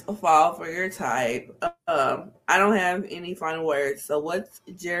Foxx, A Fall for Your Type. I don't have any final words. So what's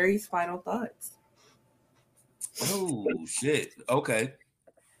Jerry's final thoughts? Oh shit. Okay.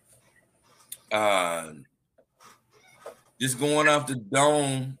 Just going off the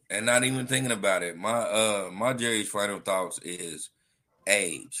dome and not even thinking about it. My Jerry's final thoughts is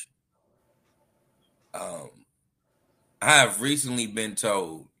age. I have recently been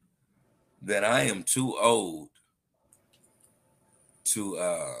told that I am too old to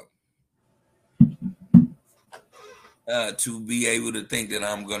be able to think that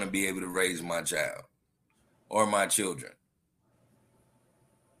I'm going to be able to raise my child or my children.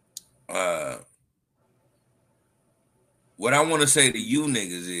 what I want to say to you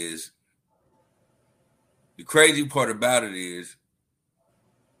niggas is, the crazy part about it is,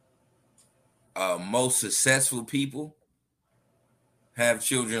 most successful people have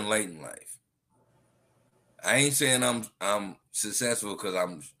children late in life. I ain't saying I'm successful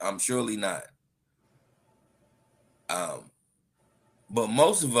because I'm surely not. But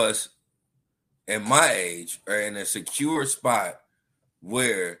most of us at my age are in a secure spot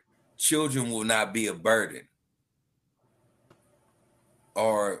where children will not be a burden.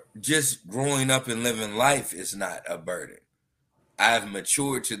 Or just growing up and living life is not a burden. I've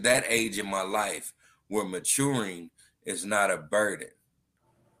matured to that age in my life where maturing is not a burden.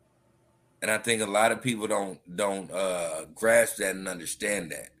 And I think a lot of people don't grasp that and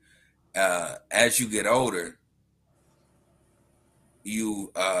understand that. As you get older,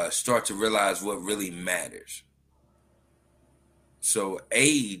 you start to realize what really matters. So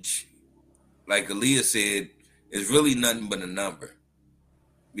age, like Aaliyah said, is really nothing but a number.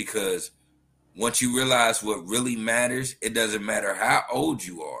 Because once you realize what really matters, it doesn't matter how old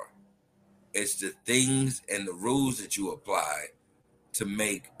you are. It's the things and the rules that you apply to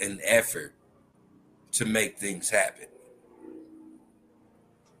make an effort to make things happen.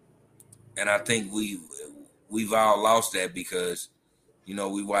 And I think we've all lost that because, you know,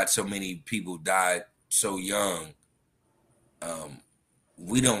 we watch so many people die so young.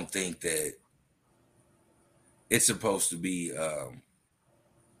 We don't think that it's supposed to be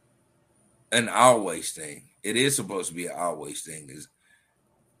an always thing. It is supposed to be an always thing. Is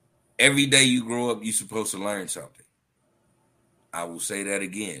every day you grow up, you're supposed to learn something. I will say that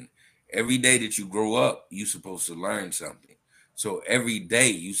again. Every day that you grow up, you're supposed to learn something. So every day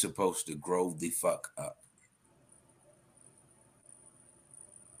you're supposed to grow the fuck up.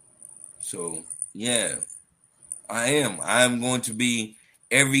 So yeah, I am. I'm going to be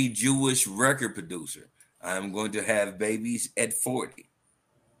every Jewish record producer. I'm going to have babies at 40.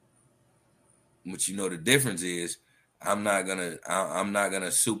 But you know the difference is I'm not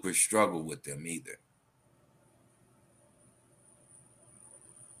gonna super struggle with them either.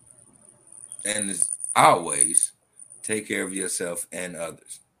 And as always, take care of yourself and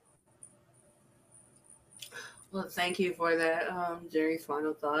others. Well, thank you for that, Jerry's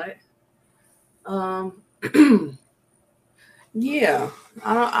final thought. Yeah,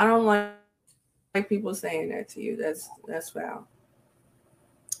 I don't like people saying that to you. That's foul.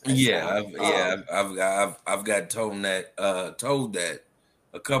 I've got told that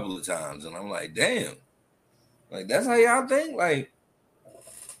a couple of times, and I'm like, damn, like that's how y'all think, like,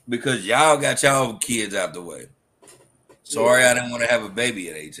 because y'all got y'all kids out the way. Sorry, I didn't want to have a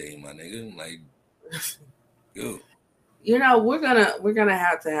baby at 18, my nigga. Like, yo, you know, we're gonna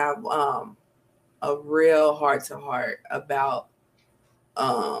have to have a real heart to heart about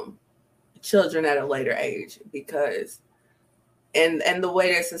children at a later age, because and the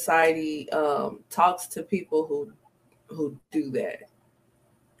way that society talks to people who do that,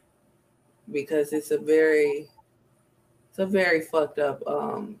 because it's a very fucked up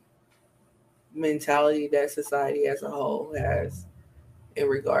mentality that society as a whole has in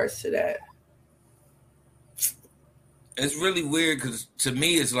regards to that. It's really weird because to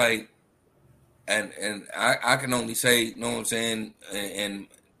me it's like, and I can only say, you know what I'm saying,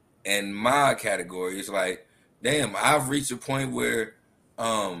 and my category is like, damn, I've reached a point where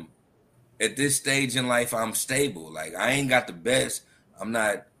at this stage in life I'm stable. Like I ain't got the best. I'm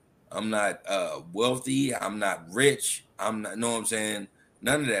not wealthy. I'm not rich. I'm not, know what I'm saying?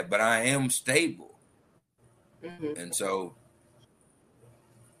 None of that, but I am stable. Mm-hmm. And so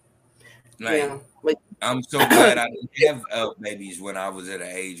like I'm so glad I didn't have babies when I was at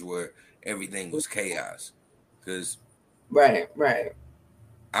an age where everything was chaos. Cause right.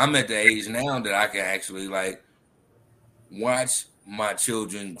 I'm at the age now that I can actually like watch my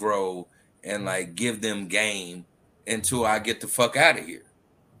children grow and like give them game until I get the fuck out of here.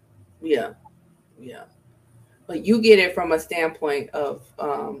 Yeah. But you get it from a standpoint of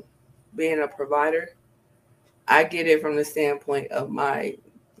being a provider. I get it from the standpoint of my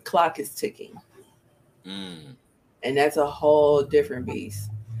clock is ticking. And that's a whole different beast.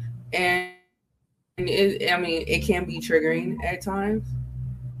 And it can be triggering at times,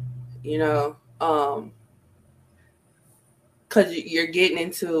 you know, because you get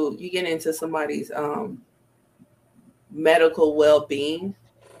into somebody's medical well-being,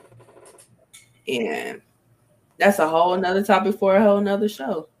 and that's a whole nother topic for a whole nother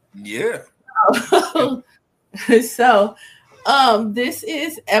show. Yeah. So this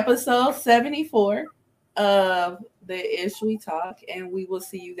is episode 74 of the Ish We Talk, and we will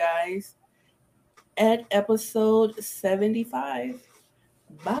see you guys at episode 75.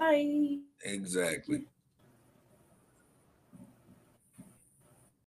 Bye. Exactly.